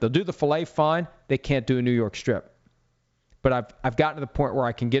York strip. They'll do the filet fine. They can't do a New York strip. But I've gotten to the point where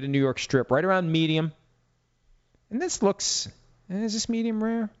I can get a New York strip right around medium. And this looks, is this medium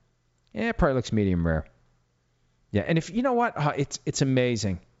rare? Yeah, it probably looks medium rare. Yeah, and if you know what, it's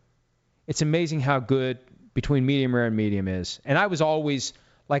amazing. It's amazing how good between medium rare and medium is. And I was always,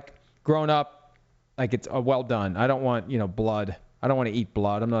 growing up, it's well done. I don't want, blood. I don't want to eat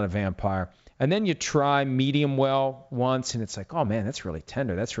blood. I'm not a vampire. And then you try medium well once, and it's like, oh, man, that's really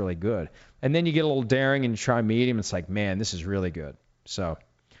tender. That's really good. And then you get a little daring and you try medium. It's like, man, this is really good. So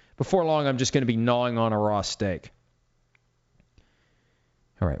before long, I'm just going to be gnawing on a raw steak.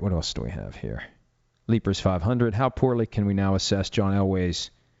 All right, what else do we have here? Leapers 500. How poorly can we now assess John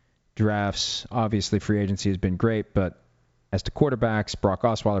Elway's drafts? Obviously, free agency has been great, but As to quarterbacks, Brock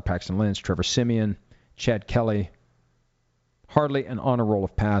Osweiler, Paxton Lynch, Trevor Siemian, Chad Kelly. Hardly an honor roll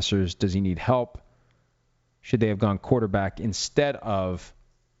of passers. Does he need help? Should they have gone quarterback instead of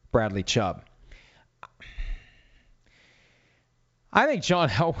Bradley Chubb? I think John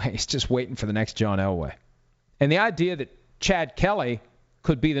Elway is just waiting for the next John Elway. And the idea that Chad Kelly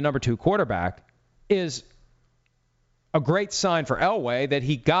could be the number 2 quarterback is a great sign for Elway that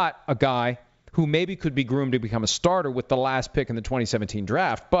he got a guy who maybe could be groomed to become a starter with the last pick in the 2017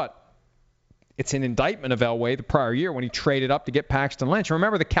 draft. But it's an indictment of Elway the prior year when he traded up to get Paxton Lynch.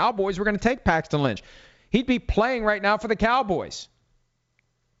 Remember, the Cowboys were going to take Paxton Lynch. He'd be playing right now for the Cowboys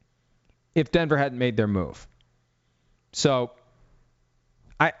if Denver hadn't made their move. So,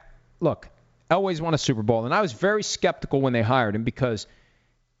 look, Elway's won a Super Bowl, and I was very skeptical when they hired him because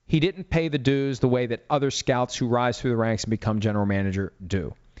he didn't pay the dues the way that other scouts who rise through the ranks and become general manager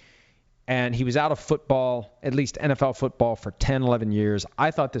do. And he was out of football, at least NFL football, for 10, 11 years.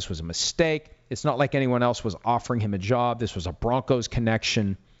 I thought this was a mistake. It's not like anyone else was offering him a job. This was a Broncos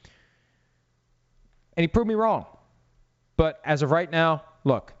connection. And he proved me wrong. But as of right now,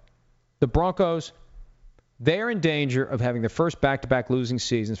 look, the Broncos, they are in danger of having their first back-to-back losing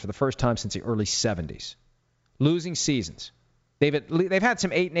seasons for the first time since the early 70s. Losing seasons. They've had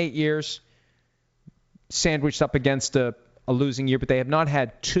some 8-8 years sandwiched up against a losing year, but they have not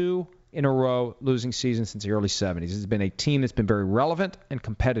had 2 in a row losing seasons since the early 70s. This has been a team that's been very relevant and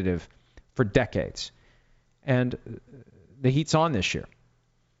competitive for decades. And the heat's on this year.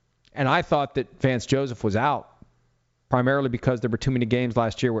 And I thought that Vance Joseph was out primarily because there were too many games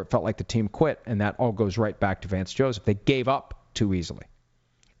last year where it felt like the team quit, and that all goes right back to Vance Joseph. They gave up too easily.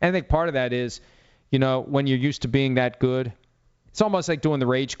 And I think part of that is, when you're used to being that good, it's almost like doing the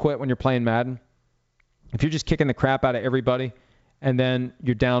rage quit when you're playing Madden. If you're just kicking the crap out of everybody, and then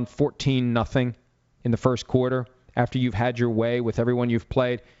you're down 14-0 in the first quarter after you've had your way with everyone you've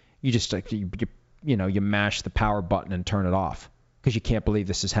played, you just you mash the power button and turn it off because you can't believe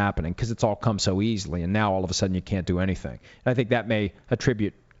this is happening because it's all come so easily, and now all of a sudden you can't do anything. And I think that may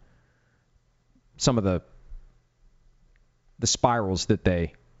attribute some of the spirals that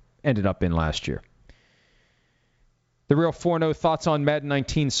they ended up in last year. The Real 4-0 thoughts on Madden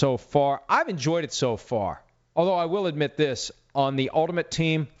 19 so far. I've enjoyed it so far. Although I will admit this, on the Ultimate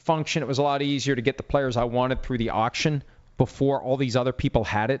Team function, it was a lot easier to get the players I wanted through the auction before all these other people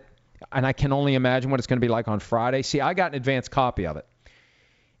had it. And I can only imagine what it's going to be like on Friday. See, I got an advanced copy of it.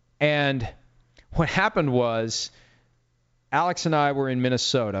 And what happened was Alex and I were in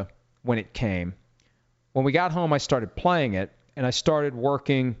Minnesota when it came. When we got home, I started playing it, and I started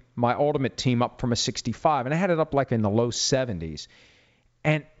working my Ultimate Team up from a 65. And I had it up like in the low 70s.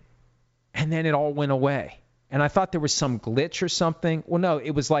 And then it all went away. And I thought there was some glitch or something. Well, no,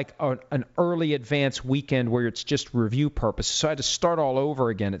 it was like an early advance weekend where it's just review purposes. So I had to start all over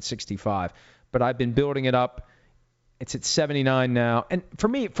again at 65. But I've been building it up. It's at 79 now. And for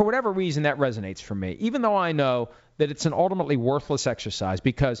me, for whatever reason, that resonates for me. Even though I know that it's an ultimately worthless exercise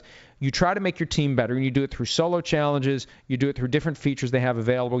because you try to make your team better, and you do it through solo challenges. You do it through different features they have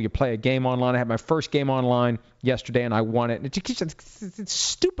available. You play a game online. I had my first game online yesterday, and I won it. And it's a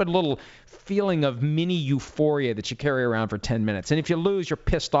stupid little feeling of mini euphoria that you carry around for 10 minutes. And if you lose, you're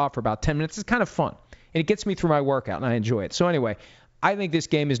pissed off for about 10 minutes. It's kind of fun. And it gets me through my workout, and I enjoy it. So anyway, I think this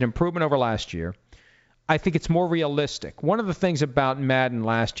game is an improvement over last year. I think it's more realistic. One of the things about Madden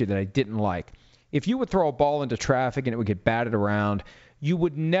last year that I didn't like, if you would throw a ball into traffic and it would get batted around, you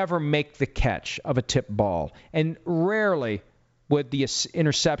would never make the catch of a tip ball. And rarely would the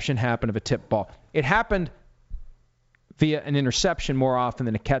interception happen of a tip ball. It happened via an interception more often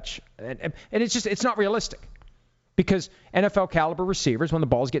than a catch. And it's not realistic. Because NFL caliber receivers, when the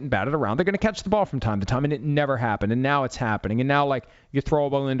ball's getting batted around, they're going to catch the ball from time to time, and it never happened. And now it's happening. And now, like, you throw a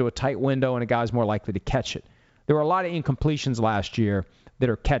ball into a tight window, and a guy's more likely to catch it. There were a lot of incompletions last year that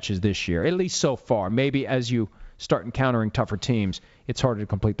are catches this year, at least so far. Maybe as you start encountering tougher teams, it's harder to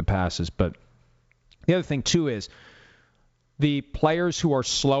complete the passes. But the other thing, too, is the players who are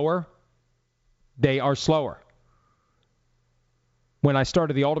slower, they are slower. When I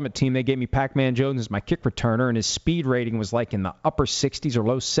started the Ultimate Team, they gave me Pac-Man Jones as my kick returner, and his speed rating was like in the upper 60s or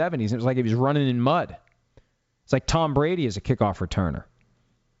low 70s. It was like he was running in mud. It's like Tom Brady as a kickoff returner.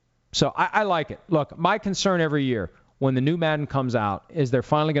 So I like it. Look, my concern every year when the new Madden comes out is they're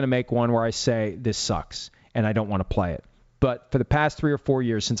finally going to make one where I say, this sucks, and I don't want to play it. But for the past 3 or 4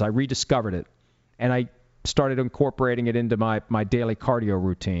 years since I rediscovered it, and I started incorporating it into my daily cardio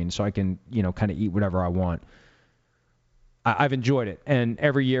routine so I can, kind of eat whatever I want, I've enjoyed it, and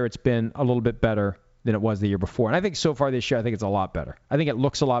every year it's been a little bit better than it was the year before. And I think so far this year, I think it's a lot better. I think it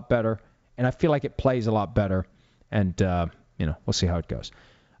looks a lot better, and I feel like it plays a lot better. And we'll see how it goes.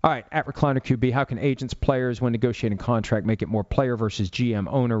 All right, at Recliner QB, how can agents, players, when negotiating contract, make it more player versus GM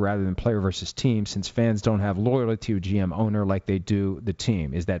owner rather than player versus team, since fans don't have loyalty to GM owner like they do the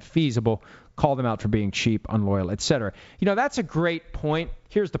team? Is that feasible? Call them out for being cheap, unloyal, etc. That's a great point.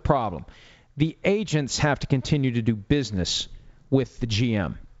 Here's the problem. The agents have to continue to do business with the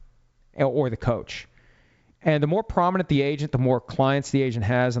GM or the coach. And the more prominent the agent, the more clients the agent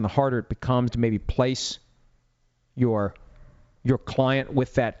has, and the harder it becomes to maybe place your client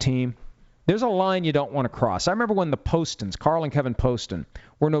with that team. There's a line you don't want to cross. I remember when the Postons, Carl and Kevin Poston,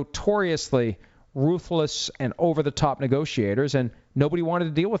 were notoriously ruthless and over-the-top negotiators, and nobody wanted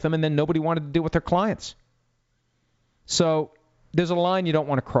to deal with them, and then nobody wanted to deal with their clients. So there's a line you don't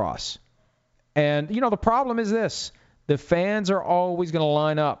want to cross. And, the problem is this. The fans are always going to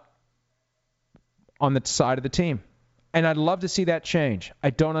line up on the side of the team. And I'd love to see that change.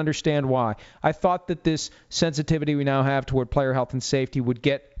 I don't understand why. I thought that this sensitivity we now have toward player health and safety would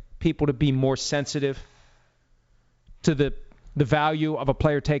get people to be more sensitive to the value of a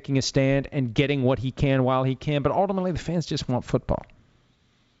player taking a stand and getting what he can while he can. But ultimately, the fans just want football.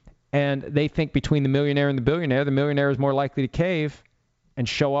 And they think between the millionaire and the millionaire is more likely to cave and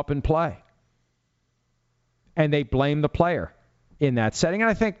show up and play. And they blame the player in that setting. And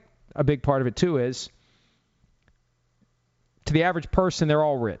I think a big part of it, too, is to the average person, they're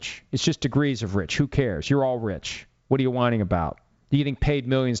all rich. It's just degrees of rich. Who cares? You're all rich. What are you whining about? You're getting paid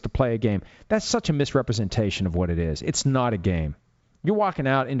millions to play a game. That's such a misrepresentation of what it is. It's not a game. You're walking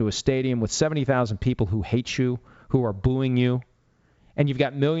out into a stadium with 70,000 people who hate you, who are booing you, and you've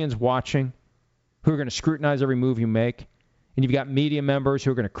got millions watching who are going to scrutinize every move you make, and you've got media members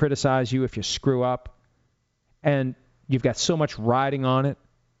who are going to criticize you if you screw up, and you've got so much riding on it,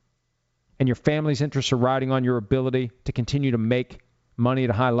 and your family's interests are riding on your ability to continue to make money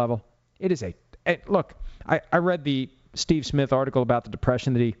at a high level. It is look, I read the Steve Smith article about the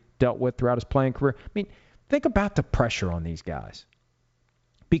depression that he dealt with throughout his playing career. I mean, think about the pressure on these guys.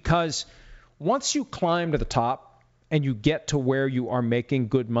 Because once you climb to the top and you get to where you are making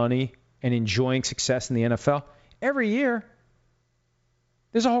good money and enjoying success in the NFL, every year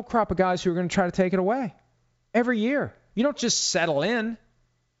there's a whole crop of guys who are going to try to take it away. Every year. You don't just settle in.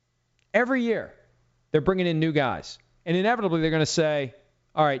 Every year, they're bringing in new guys. And inevitably, they're going to say,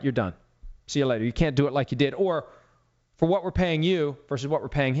 all right, you're done. See you later. You can't do it like you did. Or for what we're paying you versus what we're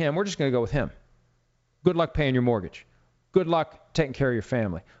paying him, we're just going to go with him. Good luck paying your mortgage. Good luck taking care of your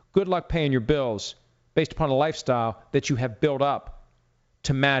family. Good luck paying your bills based upon a lifestyle that you have built up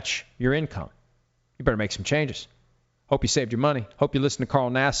to match your income. You better make some changes. Hope you saved your money. Hope you listened to Carl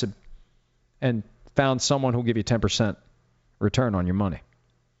Nassib and found someone who will give you 10% return on your money.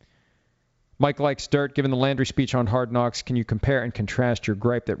 Mike likes dirt. Given the Landry speech on Hard Knocks, can you compare and contrast your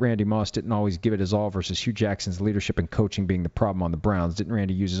gripe that Randy Moss didn't always give it his all versus Hugh Jackson's leadership and coaching being the problem on the Browns? Didn't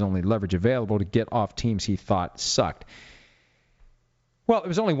Randy use his only leverage available to get off teams he thought sucked? Well, there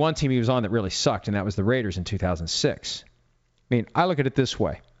was only one team he was on that really sucked, and that was the Raiders in 2006. I mean, I look at it this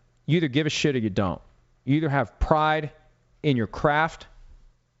way. You either give a shit or you don't. You either have pride in your craft.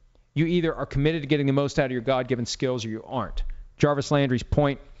 You either are committed to getting the most out of your God-given skills or you aren't. Jarvis Landry's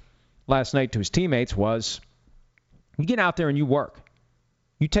point last night to his teammates was, you get out there and you work.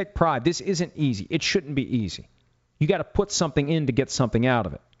 You take pride. This isn't easy. It shouldn't be easy. You got to put something in to get something out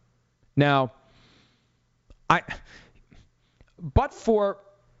of it. Now, but for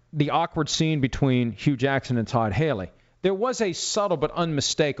the awkward scene between Hugh Jackson and Todd Haley, there was a subtle but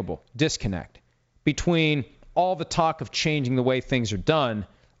unmistakable disconnect between all the talk of changing the way things are done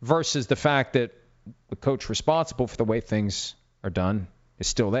versus the fact that the coach responsible for the way things are done is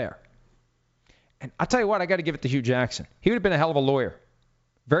still there. And I'll tell you what, I got to give it to Hugh Jackson. He would have been a hell of a lawyer.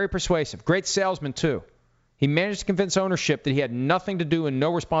 Very persuasive. Great salesman, too. He managed to convince ownership that he had nothing to do and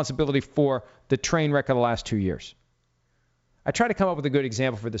no responsibility for the train wreck of the last 2 years. I tried to come up with a good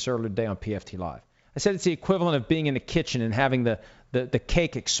example for this earlier today on PFT Live. I said it's the equivalent of being in the kitchen and having the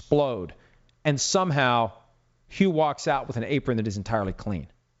cake explode, and somehow Hugh walks out with an apron that is entirely clean.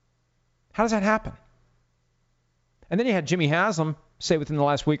 How does that happen? And then you had Jimmy Haslam say within the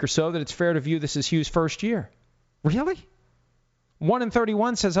last week or so that it's fair to view this as Hugh's first year. Really?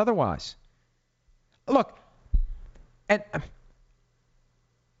 1-31 says otherwise. Look, and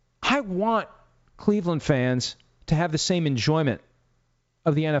I want Cleveland fans to have the same enjoyment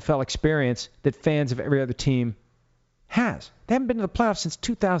of the NFL experience that fans of every other team has. They haven't been to the playoffs since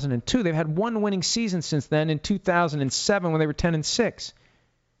 2002. They've had one winning season since then in 2007 when they were 10-6.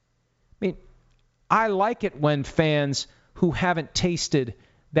 I mean, I like it when fans who haven't tasted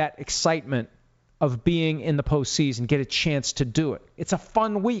that excitement of being in the postseason get a chance to do it. It's a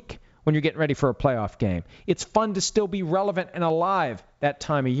fun week when you're getting ready for a playoff game. It's fun to still be relevant and alive that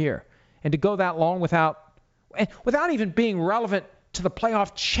time of year. And to go that long without even being relevant to the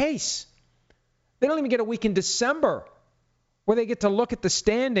playoff chase. They don't even get a week in December where they get to look at the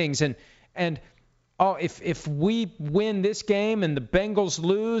standings and if we win this game and the Bengals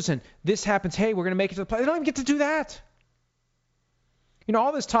lose and this happens, hey, we're going to make it to the playoffs. They don't even get to do that. You know,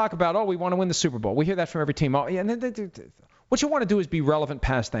 all this talk about, we want to win the Super Bowl. We hear that from every team. What you want to do is be relevant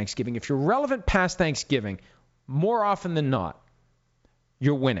past Thanksgiving. If you're relevant past Thanksgiving, more often than not,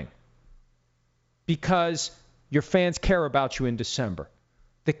 you're winning. Because your fans care about you in December.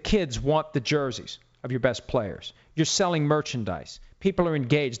 The kids want the jerseys of your best players. You're selling merchandise. People are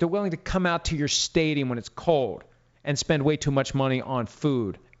engaged. They're willing to come out to your stadium when it's cold and spend way too much money on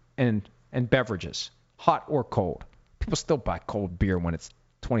food and beverages, hot or cold. People still buy cold beer when it's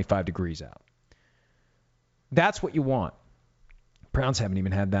 25 degrees out. That's what you want. Browns haven't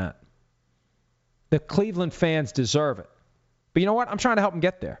even had that. The Cleveland fans deserve it. But you know what? I'm trying to help them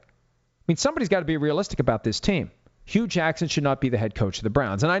get there. I mean, somebody's got to be realistic about this team. Hugh Jackson should not be the head coach of the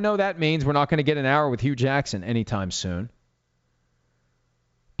Browns. And I know that means we're not going to get an hour with Hugh Jackson anytime soon.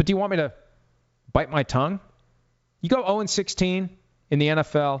 But do you want me to bite my tongue? You go 0-16 in the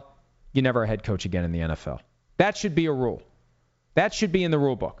NFL, you're never a head coach again in the NFL. That should be a rule. That should be in the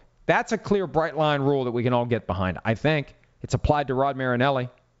rule book. That's a clear, bright line rule that we can all get behind. I think it's applied to Rod Marinelli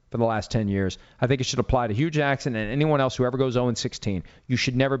for the last 10 years. I think it should apply to Hugh Jackson and anyone else who ever goes 0-16. You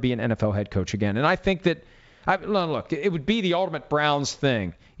should never be an NFL head coach again. And I think that, look, it would be the ultimate Browns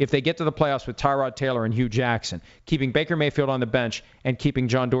thing if they get to the playoffs with Tyrod Taylor and Hugh Jackson, keeping Baker Mayfield on the bench and keeping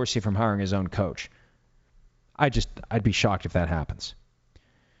John Dorsey from hiring his own coach. I'd be shocked if that happens.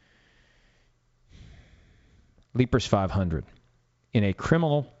 Leapers 500. In a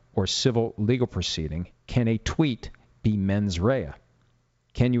criminal or civil legal proceeding, can a tweet be mens rea?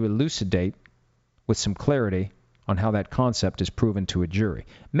 Can you elucidate with some clarity on how that concept is proven to a jury?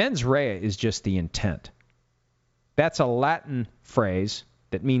 Mens rea is just the intent. That's a Latin phrase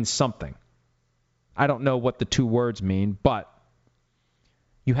that means something. I don't know what the two words mean, but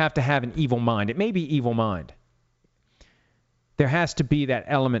you have to have an evil mind. It may be evil mind. There has to be that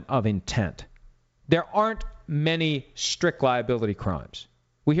element of intent. There aren't many strict liability crimes.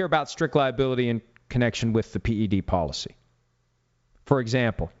 We hear about strict liability in connection with the PED policy. For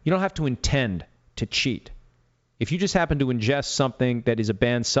example, you don't have to intend to cheat. If you just happen to ingest something that is a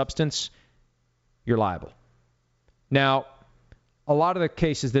banned substance, you're liable. Now, a lot of the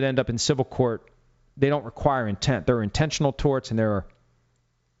cases that end up in civil court, they don't require intent. There are intentional torts and there are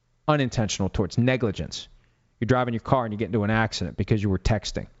unintentional torts, negligence. You're driving your car and you get into an accident because you were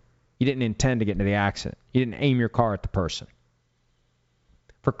texting. You didn't intend to get into the accident. You didn't aim your car at the person.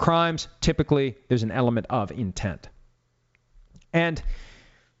 For crimes, typically, there's an element of intent. And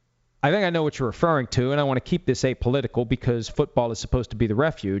I think I know what you're referring to, and I want to keep this apolitical because football is supposed to be the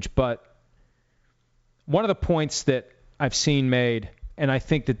refuge, but one of the points that I've seen made, and I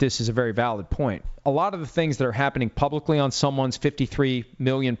think that this is a very valid point, a lot of the things that are happening publicly on someone's 53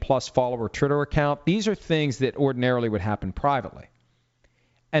 million plus follower Twitter account, these are things that ordinarily would happen privately.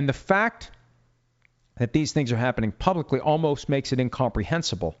 And the fact that these things are happening publicly almost makes it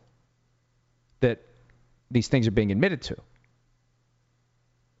incomprehensible that these things are being admitted to.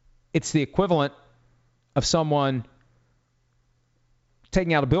 It's the equivalent of someone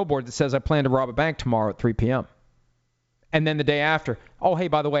taking out a billboard that says, I plan to rob a bank tomorrow at 3 p.m. And then the day after, oh, hey,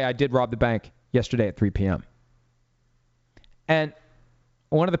 by the way, I did rob the bank yesterday at 3 p.m. And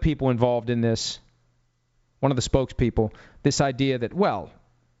one of the people involved in this, one of the spokespeople, this idea that, well,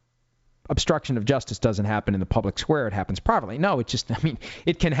 obstruction of justice doesn't happen in the public square. It happens privately. No,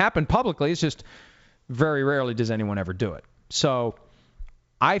 it can happen publicly. It's just very rarely does anyone ever do it. So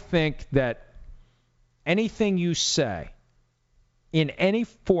I think that anything you say in any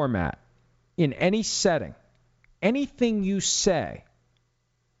format, in any setting, anything you say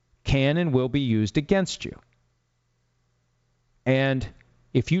can and will be used against you. And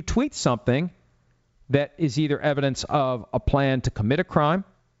if you tweet something that is either evidence of a plan to commit a crime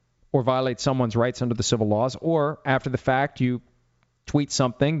or violate someone's rights under the civil laws, or after the fact you tweet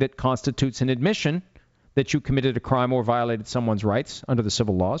something that constitutes an admission that you committed a crime or violated someone's rights under the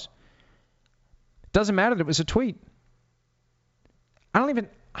civil laws, it doesn't matter that it was a tweet. I don't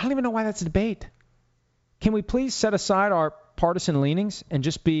even know why that's a debate. Can we please set aside our partisan leanings and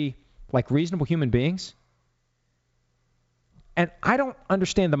just be like reasonable human beings? And I don't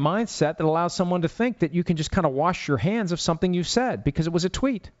understand the mindset that allows someone to think that you can just kind of wash your hands of something you said because it was a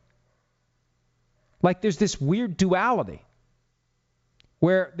tweet. Like there's this weird duality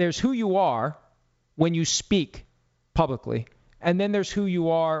where there's who you are when you speak publicly, And then there's who you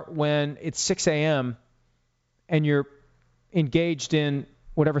are when it's 6 a.m. and you're engaged in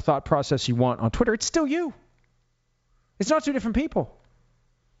whatever thought process you want on Twitter. It's still you. It's not two different people.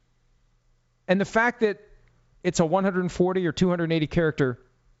 And the fact that it's a 140 or 280 character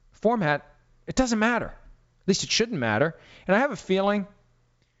format, it doesn't matter. At least it shouldn't matter. And I have a feeling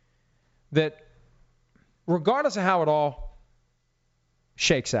that regardless of how it all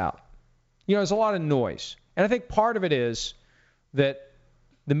shakes out, there's a lot of noise. And I think part of it is that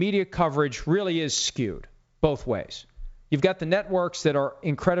the media coverage really is skewed both ways. You've got the networks that are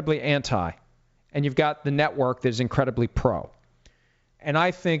incredibly anti, and you've got the network that is incredibly pro. And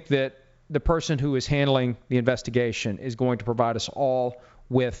I think that the person who is handling the investigation is going to provide us all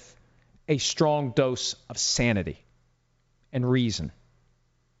with a strong dose of sanity and reason.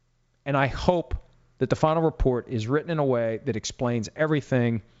 And I hope that the final report is written in a way that explains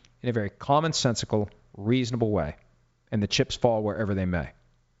everything in a very commonsensical, reasonable way, and the chips fall wherever they may.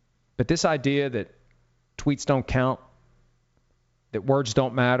 But this idea that tweets don't count, that words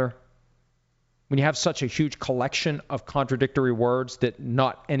don't matter, when you have such a huge collection of contradictory words that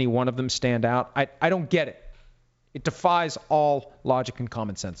not any one of them stand out, I don't get it. It defies all logic and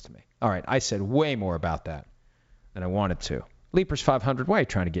common sense to me. All right, I said way more about that than I wanted to. Leapers 500, why are you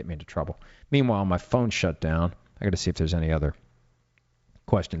trying to get me into trouble? Meanwhile, my phone shut down. I got to see if there's any other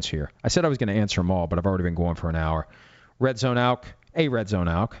questions here. I said I was going to answer them all, but I've already been going for an hour. Red Zone Alk, Red Zone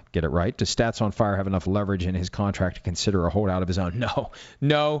Alk, get it right. Does Stats on Fire have enough leverage in his contract to consider a holdout of his own?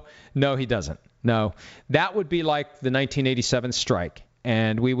 No, he doesn't. No, that would be like the 1987 strike,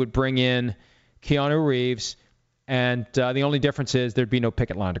 and we would bring in Keanu Reeves, and the only difference is there'd be no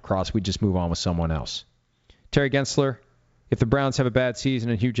picket line to cross. We'd just move on with someone else. Terry Gensler, if the Browns have a bad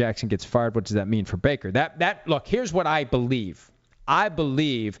season and Hugh Jackson gets fired, what does that mean for Baker? Look, here's what I believe. I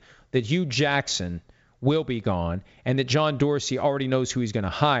believe that Hugh Jackson will be gone, and that John Dorsey already knows who he's going to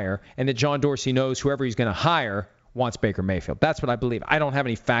hire, and that John Dorsey knows whoever he's going to hire wants Baker Mayfield. That's what I believe. I don't have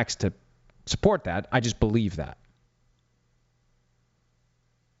any facts to support that. I just believe that.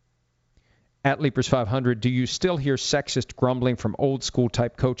 At Leapers 500, do you still hear sexist grumbling from old school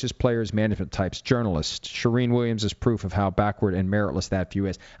type coaches, players, management types, journalists? Shireen Williams is proof of how backward and meritless that view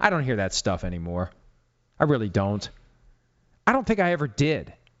is. I don't hear that stuff anymore. I really don't. I don't think I ever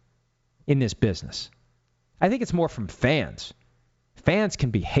did in this business. I think it's more from fans. Fans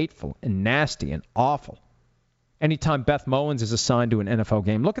can be hateful and nasty and awful. Anytime Beth Mowins is assigned to an NFL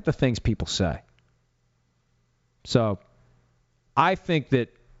game, look at the things people say. So I think that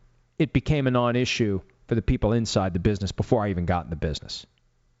it became a non-issue for the people inside the business before I even got in the business.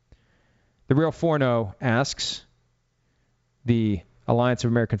 The Real Forno asks, the Alliance of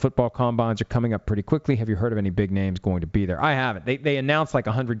American Football Combines are coming up pretty quickly. Have you heard of any big names going to be there? I haven't. They announced like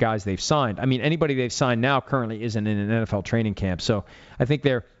 100 guys they've signed. I mean, anybody they've signed now currently isn't in an NFL training camp. So I think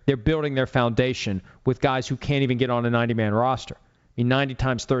they're building their foundation with guys who can't even get on a 90-man roster. I mean, 90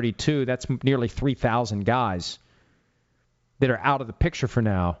 times 32, that's nearly 3,000 guys that are out of the picture for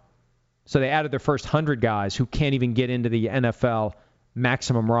now. So they added their first 100 guys who can't even get into the NFL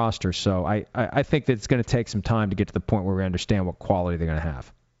maximum roster. So I think that it's going to take some time to get to the point where we understand what quality they're going to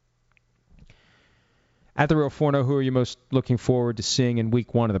have. At the Real Forno, who are you most looking forward to seeing in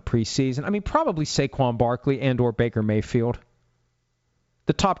week one of the preseason? I mean, probably Saquon Barkley and or Baker Mayfield.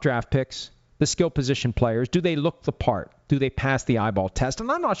 The top draft picks, the skill position players, do they look the part? Do they pass the eyeball test?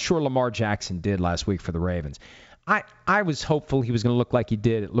 And I'm not sure Lamar Jackson did last week for the Ravens. I was hopeful he was going to look like he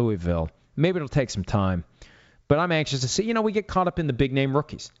did at Louisville. Maybe it'll take some time. But I'm anxious to see, we get caught up in the big-name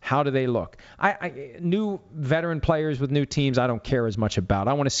rookies. How do they look? New veteran players with new teams, I don't care as much about.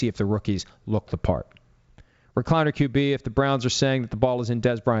 I want to see if the rookies look the part. Recliner QB, if the Browns are saying that the ball is in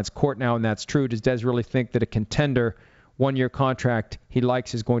Dez Bryant's court now, and that's true, does Dez really think that a contender, one-year contract he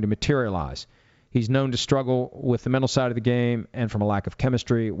likes is going to materialize? He's known to struggle with the mental side of the game and from a lack of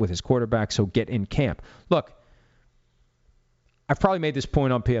chemistry with his quarterback, so get in camp. Look, I've probably made this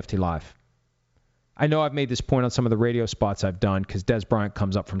point on PFT Live. I know I've made this point on some of the radio spots I've done because Dez Bryant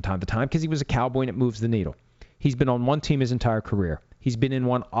comes up from time to time because he was a Cowboy and it moves the needle. He's been on one team his entire career. He's been in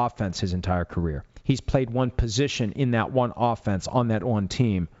one offense his entire career. He's played one position in that one offense on that one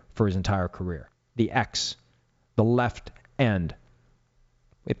team for his entire career. The X, the left end.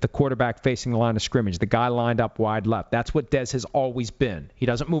 If the quarterback facing the line of scrimmage, the guy lined up wide left. That's what Dez has always been. He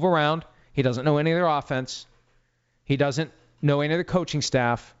doesn't move around. He doesn't know any of their offense. He doesn't know any of the coaching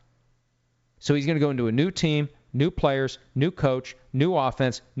staff. So he's going to go into a new team, new players, new coach, new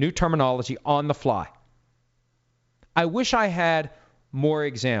offense, new terminology on the fly. I wish I had more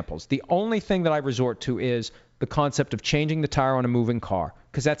examples. The only thing that I resort to is the concept of changing the tire on a moving car,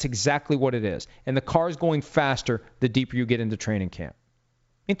 because that's exactly what it is. And the car is going faster the deeper you get into training camp.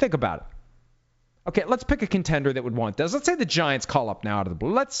 I mean, think about it. Okay, let's pick a contender that would want this. Let's say the Giants call up now out of the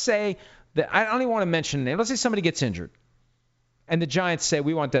blue. Let's say that, I don't even want to mention the name. Let's say somebody gets injured, and the Giants say,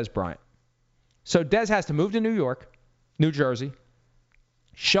 we want Des Bryant. So Des has to move to New York, New Jersey,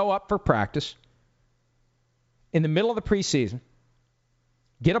 show up for practice in the middle of the preseason,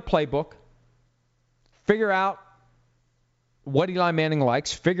 get a playbook, figure out what Eli Manning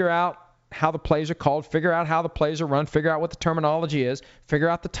likes, figure out how the plays are called, figure out how the plays are run, figure out what the terminology is, figure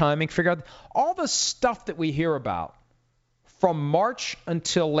out the timing, figure out all the stuff that we hear about from March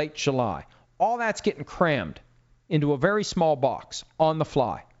until late July. All that's getting crammed into a very small box on the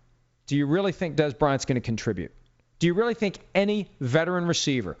fly. Do you really think Des Bryant's going to contribute? Do you really think any veteran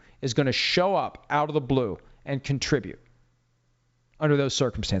receiver is going to show up out of the blue and contribute under those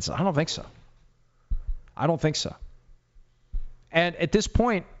circumstances? I don't think so. I don't think so. And at this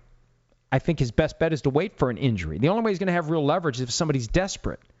point, I think his best bet is to wait for an injury. The only way he's going to have real leverage is if somebody's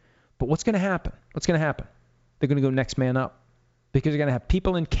desperate. But what's going to happen? What's going to happen? They're going to go next man up, because they're going to have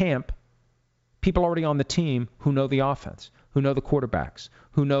people in camp, people already on the team who know the offense, who know the quarterbacks,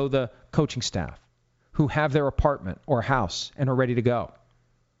 who know the coaching staff, who have their apartment or house and are ready to go.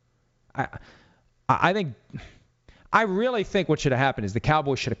 I really think what should have happened is the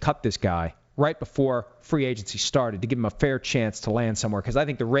Cowboys should have cut this guy right before free agency started to give him a fair chance to land somewhere, because I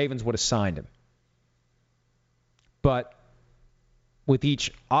think the Ravens would have signed him. But with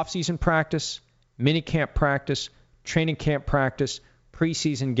each offseason practice, minicamp practice, training camp practice,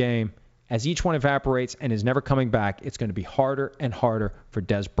 preseason game, as each one evaporates and is never coming back, it's going to be harder and harder for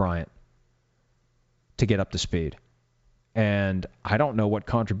Des Bryant to get up to speed. And I don't know what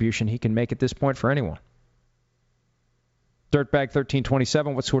contribution he can make at this point for anyone. Dirtbag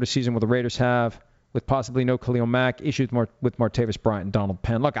 1327, what sort of season will the Raiders have with possibly no Khalil Mack, issues with Martavis Bryant and Donald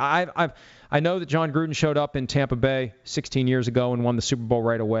Penn? Look, I know that John Gruden showed up in Tampa Bay 16 years ago and won the Super Bowl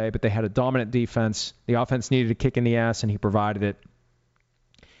right away, but they had a dominant defense. The offense needed a kick in the ass, and he provided it.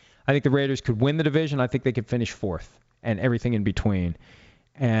 I think the Raiders could win the division. I think they could finish fourth and everything in between.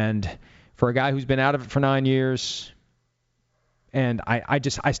 And for a guy who's been out of it for 9 years, and I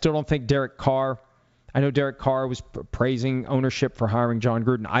still don't think Derek Carr, I know Derek Carr was praising ownership for hiring John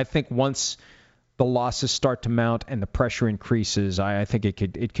Gruden. I think once the losses start to mount and the pressure increases, I think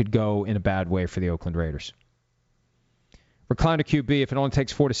it could go in a bad way for the Oakland Raiders. Recliner QB, if it only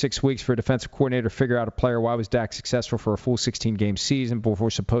takes 4 to 6 weeks for a defensive coordinator to figure out a player, why was Dak successful for a full 16-game season before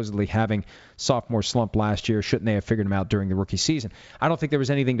supposedly having sophomore slump last year? Shouldn't they have figured him out during the rookie season? I don't think there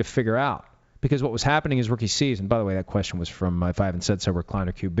was anything to figure out, because what was happening is rookie season. By the way, that question was from, if I haven't said so,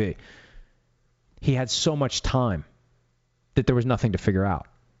 Recliner QB. He had so much time that there was nothing to figure out.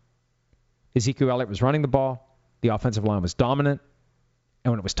 Ezekiel Elliott was running the ball. The offensive line was dominant.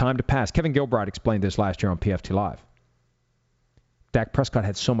 And when it was time to pass, Kevin Gilbride explained this last year on PFT Live. Dak Prescott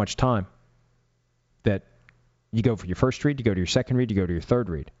had so much time that you go for your first read, you go to your second read, you go to your third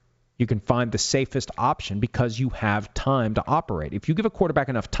read. You can find the safest option because you have time to operate. If you give a quarterback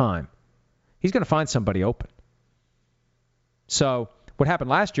enough time, he's going to find somebody open. So what happened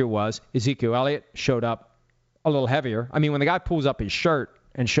last year was Ezekiel Elliott showed up a little heavier. I mean, when the guy pulls up his shirt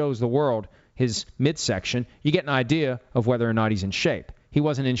and shows the world his midsection, you get an idea of whether or not he's in shape. He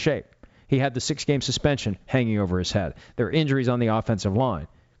wasn't in shape. He had the 6-game suspension hanging over his head. There were injuries on the offensive line.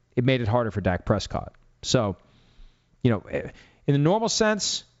 It made it harder for Dak Prescott. So, in the normal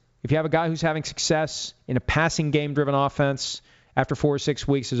sense, if you have a guy who's having success in a passing game-driven offense, after 4 or 6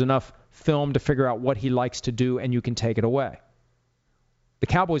 weeks, there's enough film to figure out what he likes to do, and you can take it away. The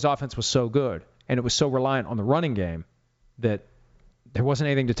Cowboys' offense was so good, and it was so reliant on the running game, that there wasn't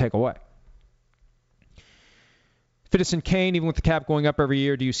anything to take away. Fittison Kane, even with the cap going up every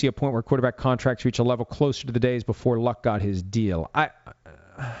year, do you see a point where quarterback contracts reach a level closer to the days before Luck got his deal? I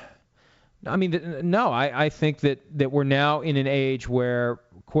think that we're now in an age where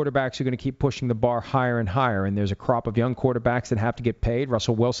quarterbacks are going to keep pushing the bar higher and higher, and there's a crop of young quarterbacks that have to get paid.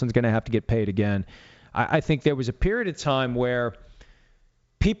 Russell Wilson's going to have to get paid again. I think there was a period of time where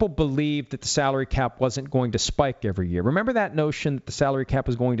people believed that the salary cap wasn't going to spike every year. Remember that notion that the salary cap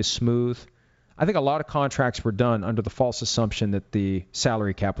was going to smooth? I think a lot of contracts were done under the false assumption that the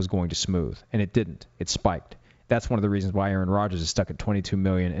salary cap was going to smooth, and it didn't. It spiked. That's one of the reasons why Aaron Rodgers is stuck at $22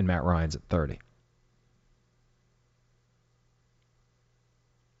 million and Matt Ryan's at $30 million.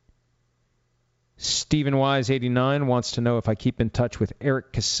 Stephen Wise, 89, wants to know if I keep in touch with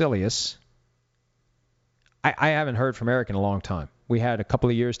Eric Casillas. I haven't heard from Eric in a long time. We had a couple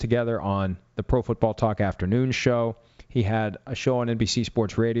of years together on the Pro Football Talk afternoon show. He had a show on NBC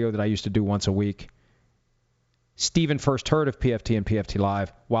Sports Radio that I used to do once a week. Steven first heard of PFT and PFT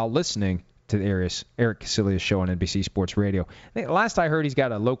Live while listening to the Eric Casillas show on NBC Sports Radio. Last I heard, he's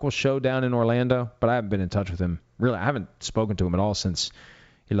got a local show down in Orlando, but I haven't been in touch with him. Really, I haven't spoken to him at all since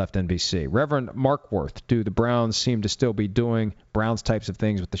he left NBC. Reverend Markworth, do the Browns seem to still be doing Browns types of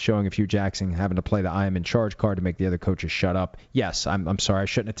things with the showing of Hugh Jackson having to play the I am in charge card to make the other coaches shut up? Yes, I'm sorry. I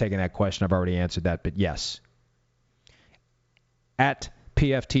shouldn't have taken that question. I've already answered that, but yes. At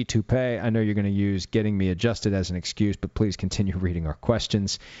PFT Toupee, I know you're going to use getting me adjusted as an excuse, but please continue reading our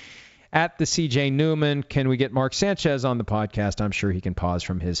questions. At the CJ Newman, can we get Mark Sanchez on the podcast? I'm sure he can pause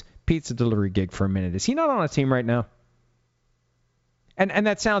from his pizza delivery gig for a minute. Is he not on a team right now? And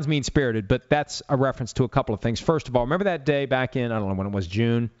that sounds mean-spirited, but that's a reference to a couple of things. First of all, remember that day back in, I don't know when it was,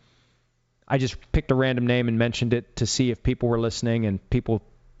 June? I just picked a random name and mentioned it to see if people were listening, and people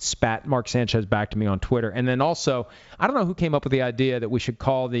spat Mark Sanchez back to me on Twitter. And then also, I don't know who came up with the idea that we should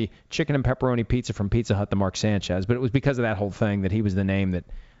call the chicken and pepperoni pizza from Pizza Hut the Mark Sanchez, but it was because of that whole thing that he was the name that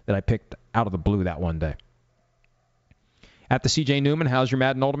I picked out of the blue that one day. At the CJ Newman, how's your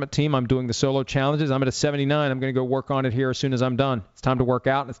Madden Ultimate team? I'm doing the solo challenges. I'm at a 79. I'm going to go work on it here as soon as I'm done. It's time to work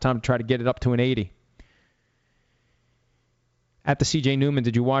out, and it's time to try to get it up to an 80. At the CJ Newman,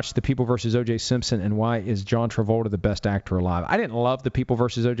 did you watch The People vs. O.J. Simpson, and why is John Travolta the best actor alive? I didn't love The People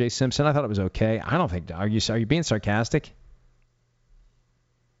vs. O.J. Simpson. I thought it was okay. I don't think. Are you being sarcastic?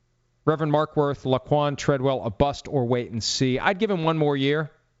 Reverend Markworth, Laquan Treadwell, a bust or wait and see? I'd give him one more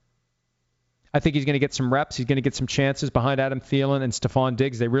year. I think he's going to get some reps. He's going to get some chances behind Adam Thielen and Stephon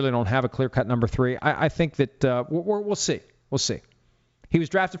Diggs. They really don't have a clear-cut number 3. I think that we'll see. We'll see. He was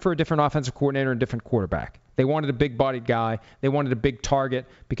drafted for a different offensive coordinator and a different quarterback. They wanted a big-bodied guy. They wanted a big target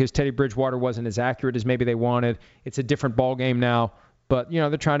because Teddy Bridgewater wasn't as accurate as maybe they wanted. It's a different ball game now. But,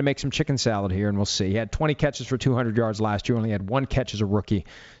 they're trying to make some chicken salad here, and we'll see. He had 20 catches for 200 yards last year. Only had 1 catch as a rookie.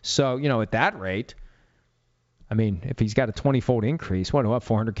 So, at that rate, I mean, if he's got a 20-fold increase, he'll have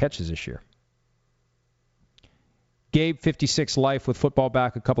 400 catches this year. Gabe, 56 life with football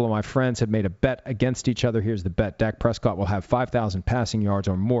back. A couple of my friends have made a bet against each other. Here's the bet. Dak Prescott will have 5,000 passing yards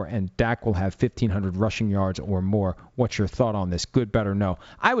or more, and Dak will have 1,500 rushing yards or more. What's your thought on this? Good, better, no?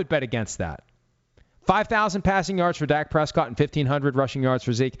 I would bet against that. 5,000 passing yards for Dak Prescott and 1,500 rushing yards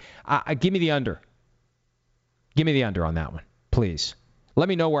for Zeke. Give me the under. Give me the under on that one, please. Let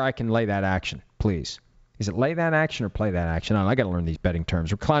me know where I can lay that action, please. Is it lay that action or play that action? I got to learn these betting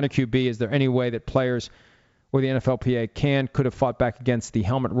terms. Recliner QB, is there any way that players or the NFLPA could have fought back against the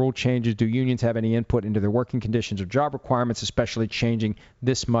helmet rule changes? Do unions have any input into their working conditions or job requirements, especially changing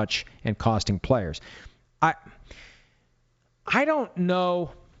this much and costing players? I don't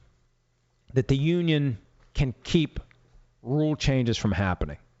know that the union can keep rule changes from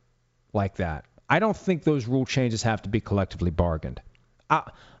happening like that. I don't think those rule changes have to be collectively bargained.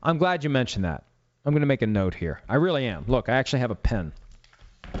 I'm glad you mentioned that. I'm going to make a note here. I really am. Look, I actually have a pen.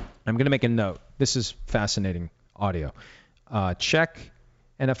 I'm going to make a note. This is fascinating audio. Check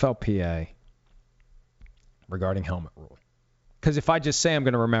NFLPA regarding helmet rule. Because if I just say I'm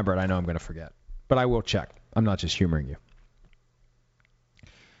going to remember it, I know I'm going to forget. But I will check. I'm not just humoring you.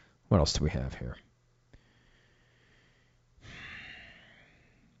 What else do we have here?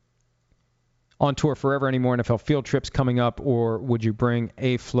 On tour forever, any more NFL field trips coming up, or would you bring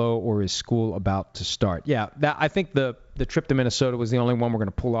A-Flow, or is school about to start? Yeah, I think the trip to Minnesota was the only one we're going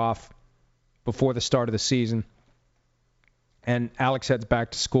to pull off before the start of the season. And Alex heads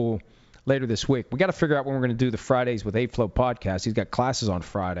back to school later this week. We got to figure out when we're going to do the Fridays with A-Flow podcast. He's got classes on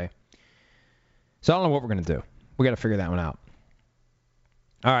Friday. So I don't know what we're going to do. We got to figure that one out.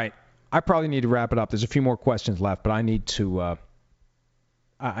 All right. I probably need to wrap it up. There's a few more questions left, but I need to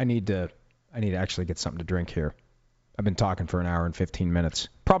I need to actually get something to drink here. I've been talking for an hour and 15 minutes.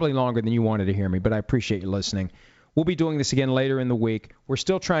 Probably longer than you wanted to hear me, but I appreciate you listening. We'll be doing this again later in the week. We're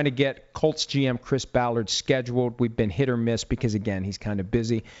still trying to get Colts GM Chris Ballard scheduled. We've been hit or miss because, again, he's kind of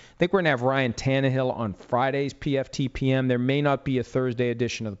busy. I think we're going to have Ryan Tannehill on Fridays, PFT PM. There may not be a Thursday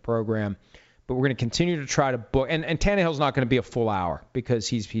edition of the program, but we're going to continue to try to book. And Tannehill's not going to be a full hour because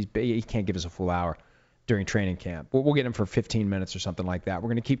he can't give us a full hour during training camp. We'll get him for 15 minutes or something like that. We're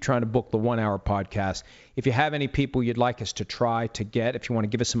going to keep trying to book the 1-hour podcast. If you have any people you'd like us to try to get, if you want to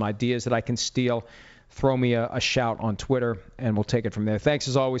give us some ideas that I can steal, throw me a shout on Twitter, and we'll take it from there. Thanks,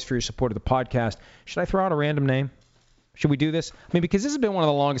 as always, for your support of the podcast. Should I throw out a random name? Should we do this? I mean, because this has been one of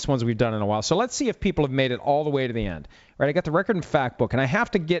the longest ones we've done in a while. So let's see if people have made it all the way to the end. All right, I got the record and fact book, and I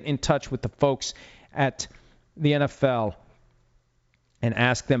have to get in touch with the folks at the NFL and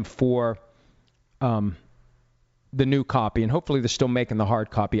ask them for the new copy, and hopefully they're still making the hard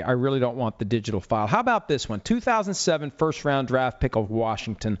copy. I really don't want the digital file. How about this one? 2007 first-round draft pick of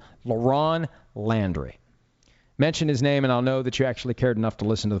Washington, LaRon Landry. Mention his name, and I'll know that you actually cared enough to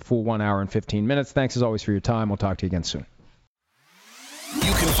listen to the full 1 hour and 15 minutes. Thanks, as always, for your time. We'll talk to you again soon. You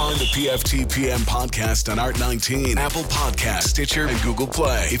can find the PFT PM podcast on Art19, Apple Podcasts, Stitcher, and Google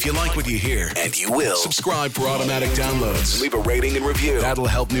Play. If you like what you hear, and you will, subscribe for automatic downloads. Leave a rating and review. That'll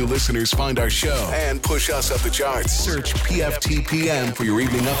help new listeners find our show and push us up the charts. Search PFT PM for your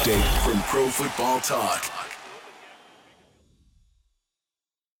evening update from Pro Football Talk.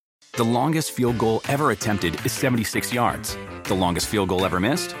 The longest field goal ever attempted is 76 yards. The longest field goal ever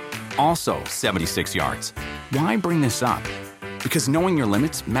missed? Also 76 yards. Why bring this up? Because knowing your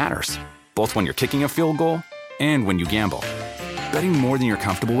limits matters, both when you're kicking a field goal and when you gamble. Betting more than you're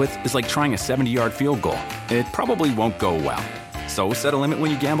comfortable with is like trying a 70-yard field goal. It probably won't go well. So set a limit when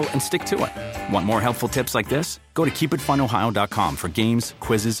you gamble and stick to it. Want more helpful tips like this? Go to keepitfunohio.com for games,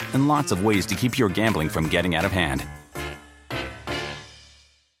 quizzes, and lots of ways to keep your gambling from getting out of hand.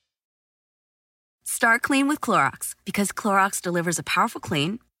 Start clean with Clorox, because Clorox delivers a powerful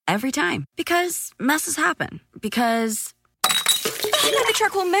clean every time. Because messes happen. Because... the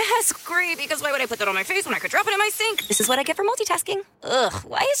charcoal mask. Great, because why would I put that on my face when I could drop it in my sink? This is what I get for multitasking. Ugh,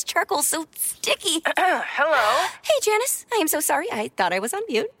 why is charcoal so sticky? Hello? Hey, Janice. I am so sorry. I thought I was on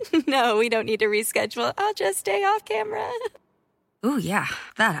mute. No, we don't need to reschedule. I'll just stay off camera. Ooh, yeah,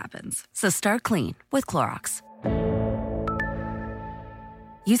 that happens. So start clean with Clorox.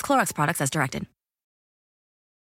 Use Clorox products as directed.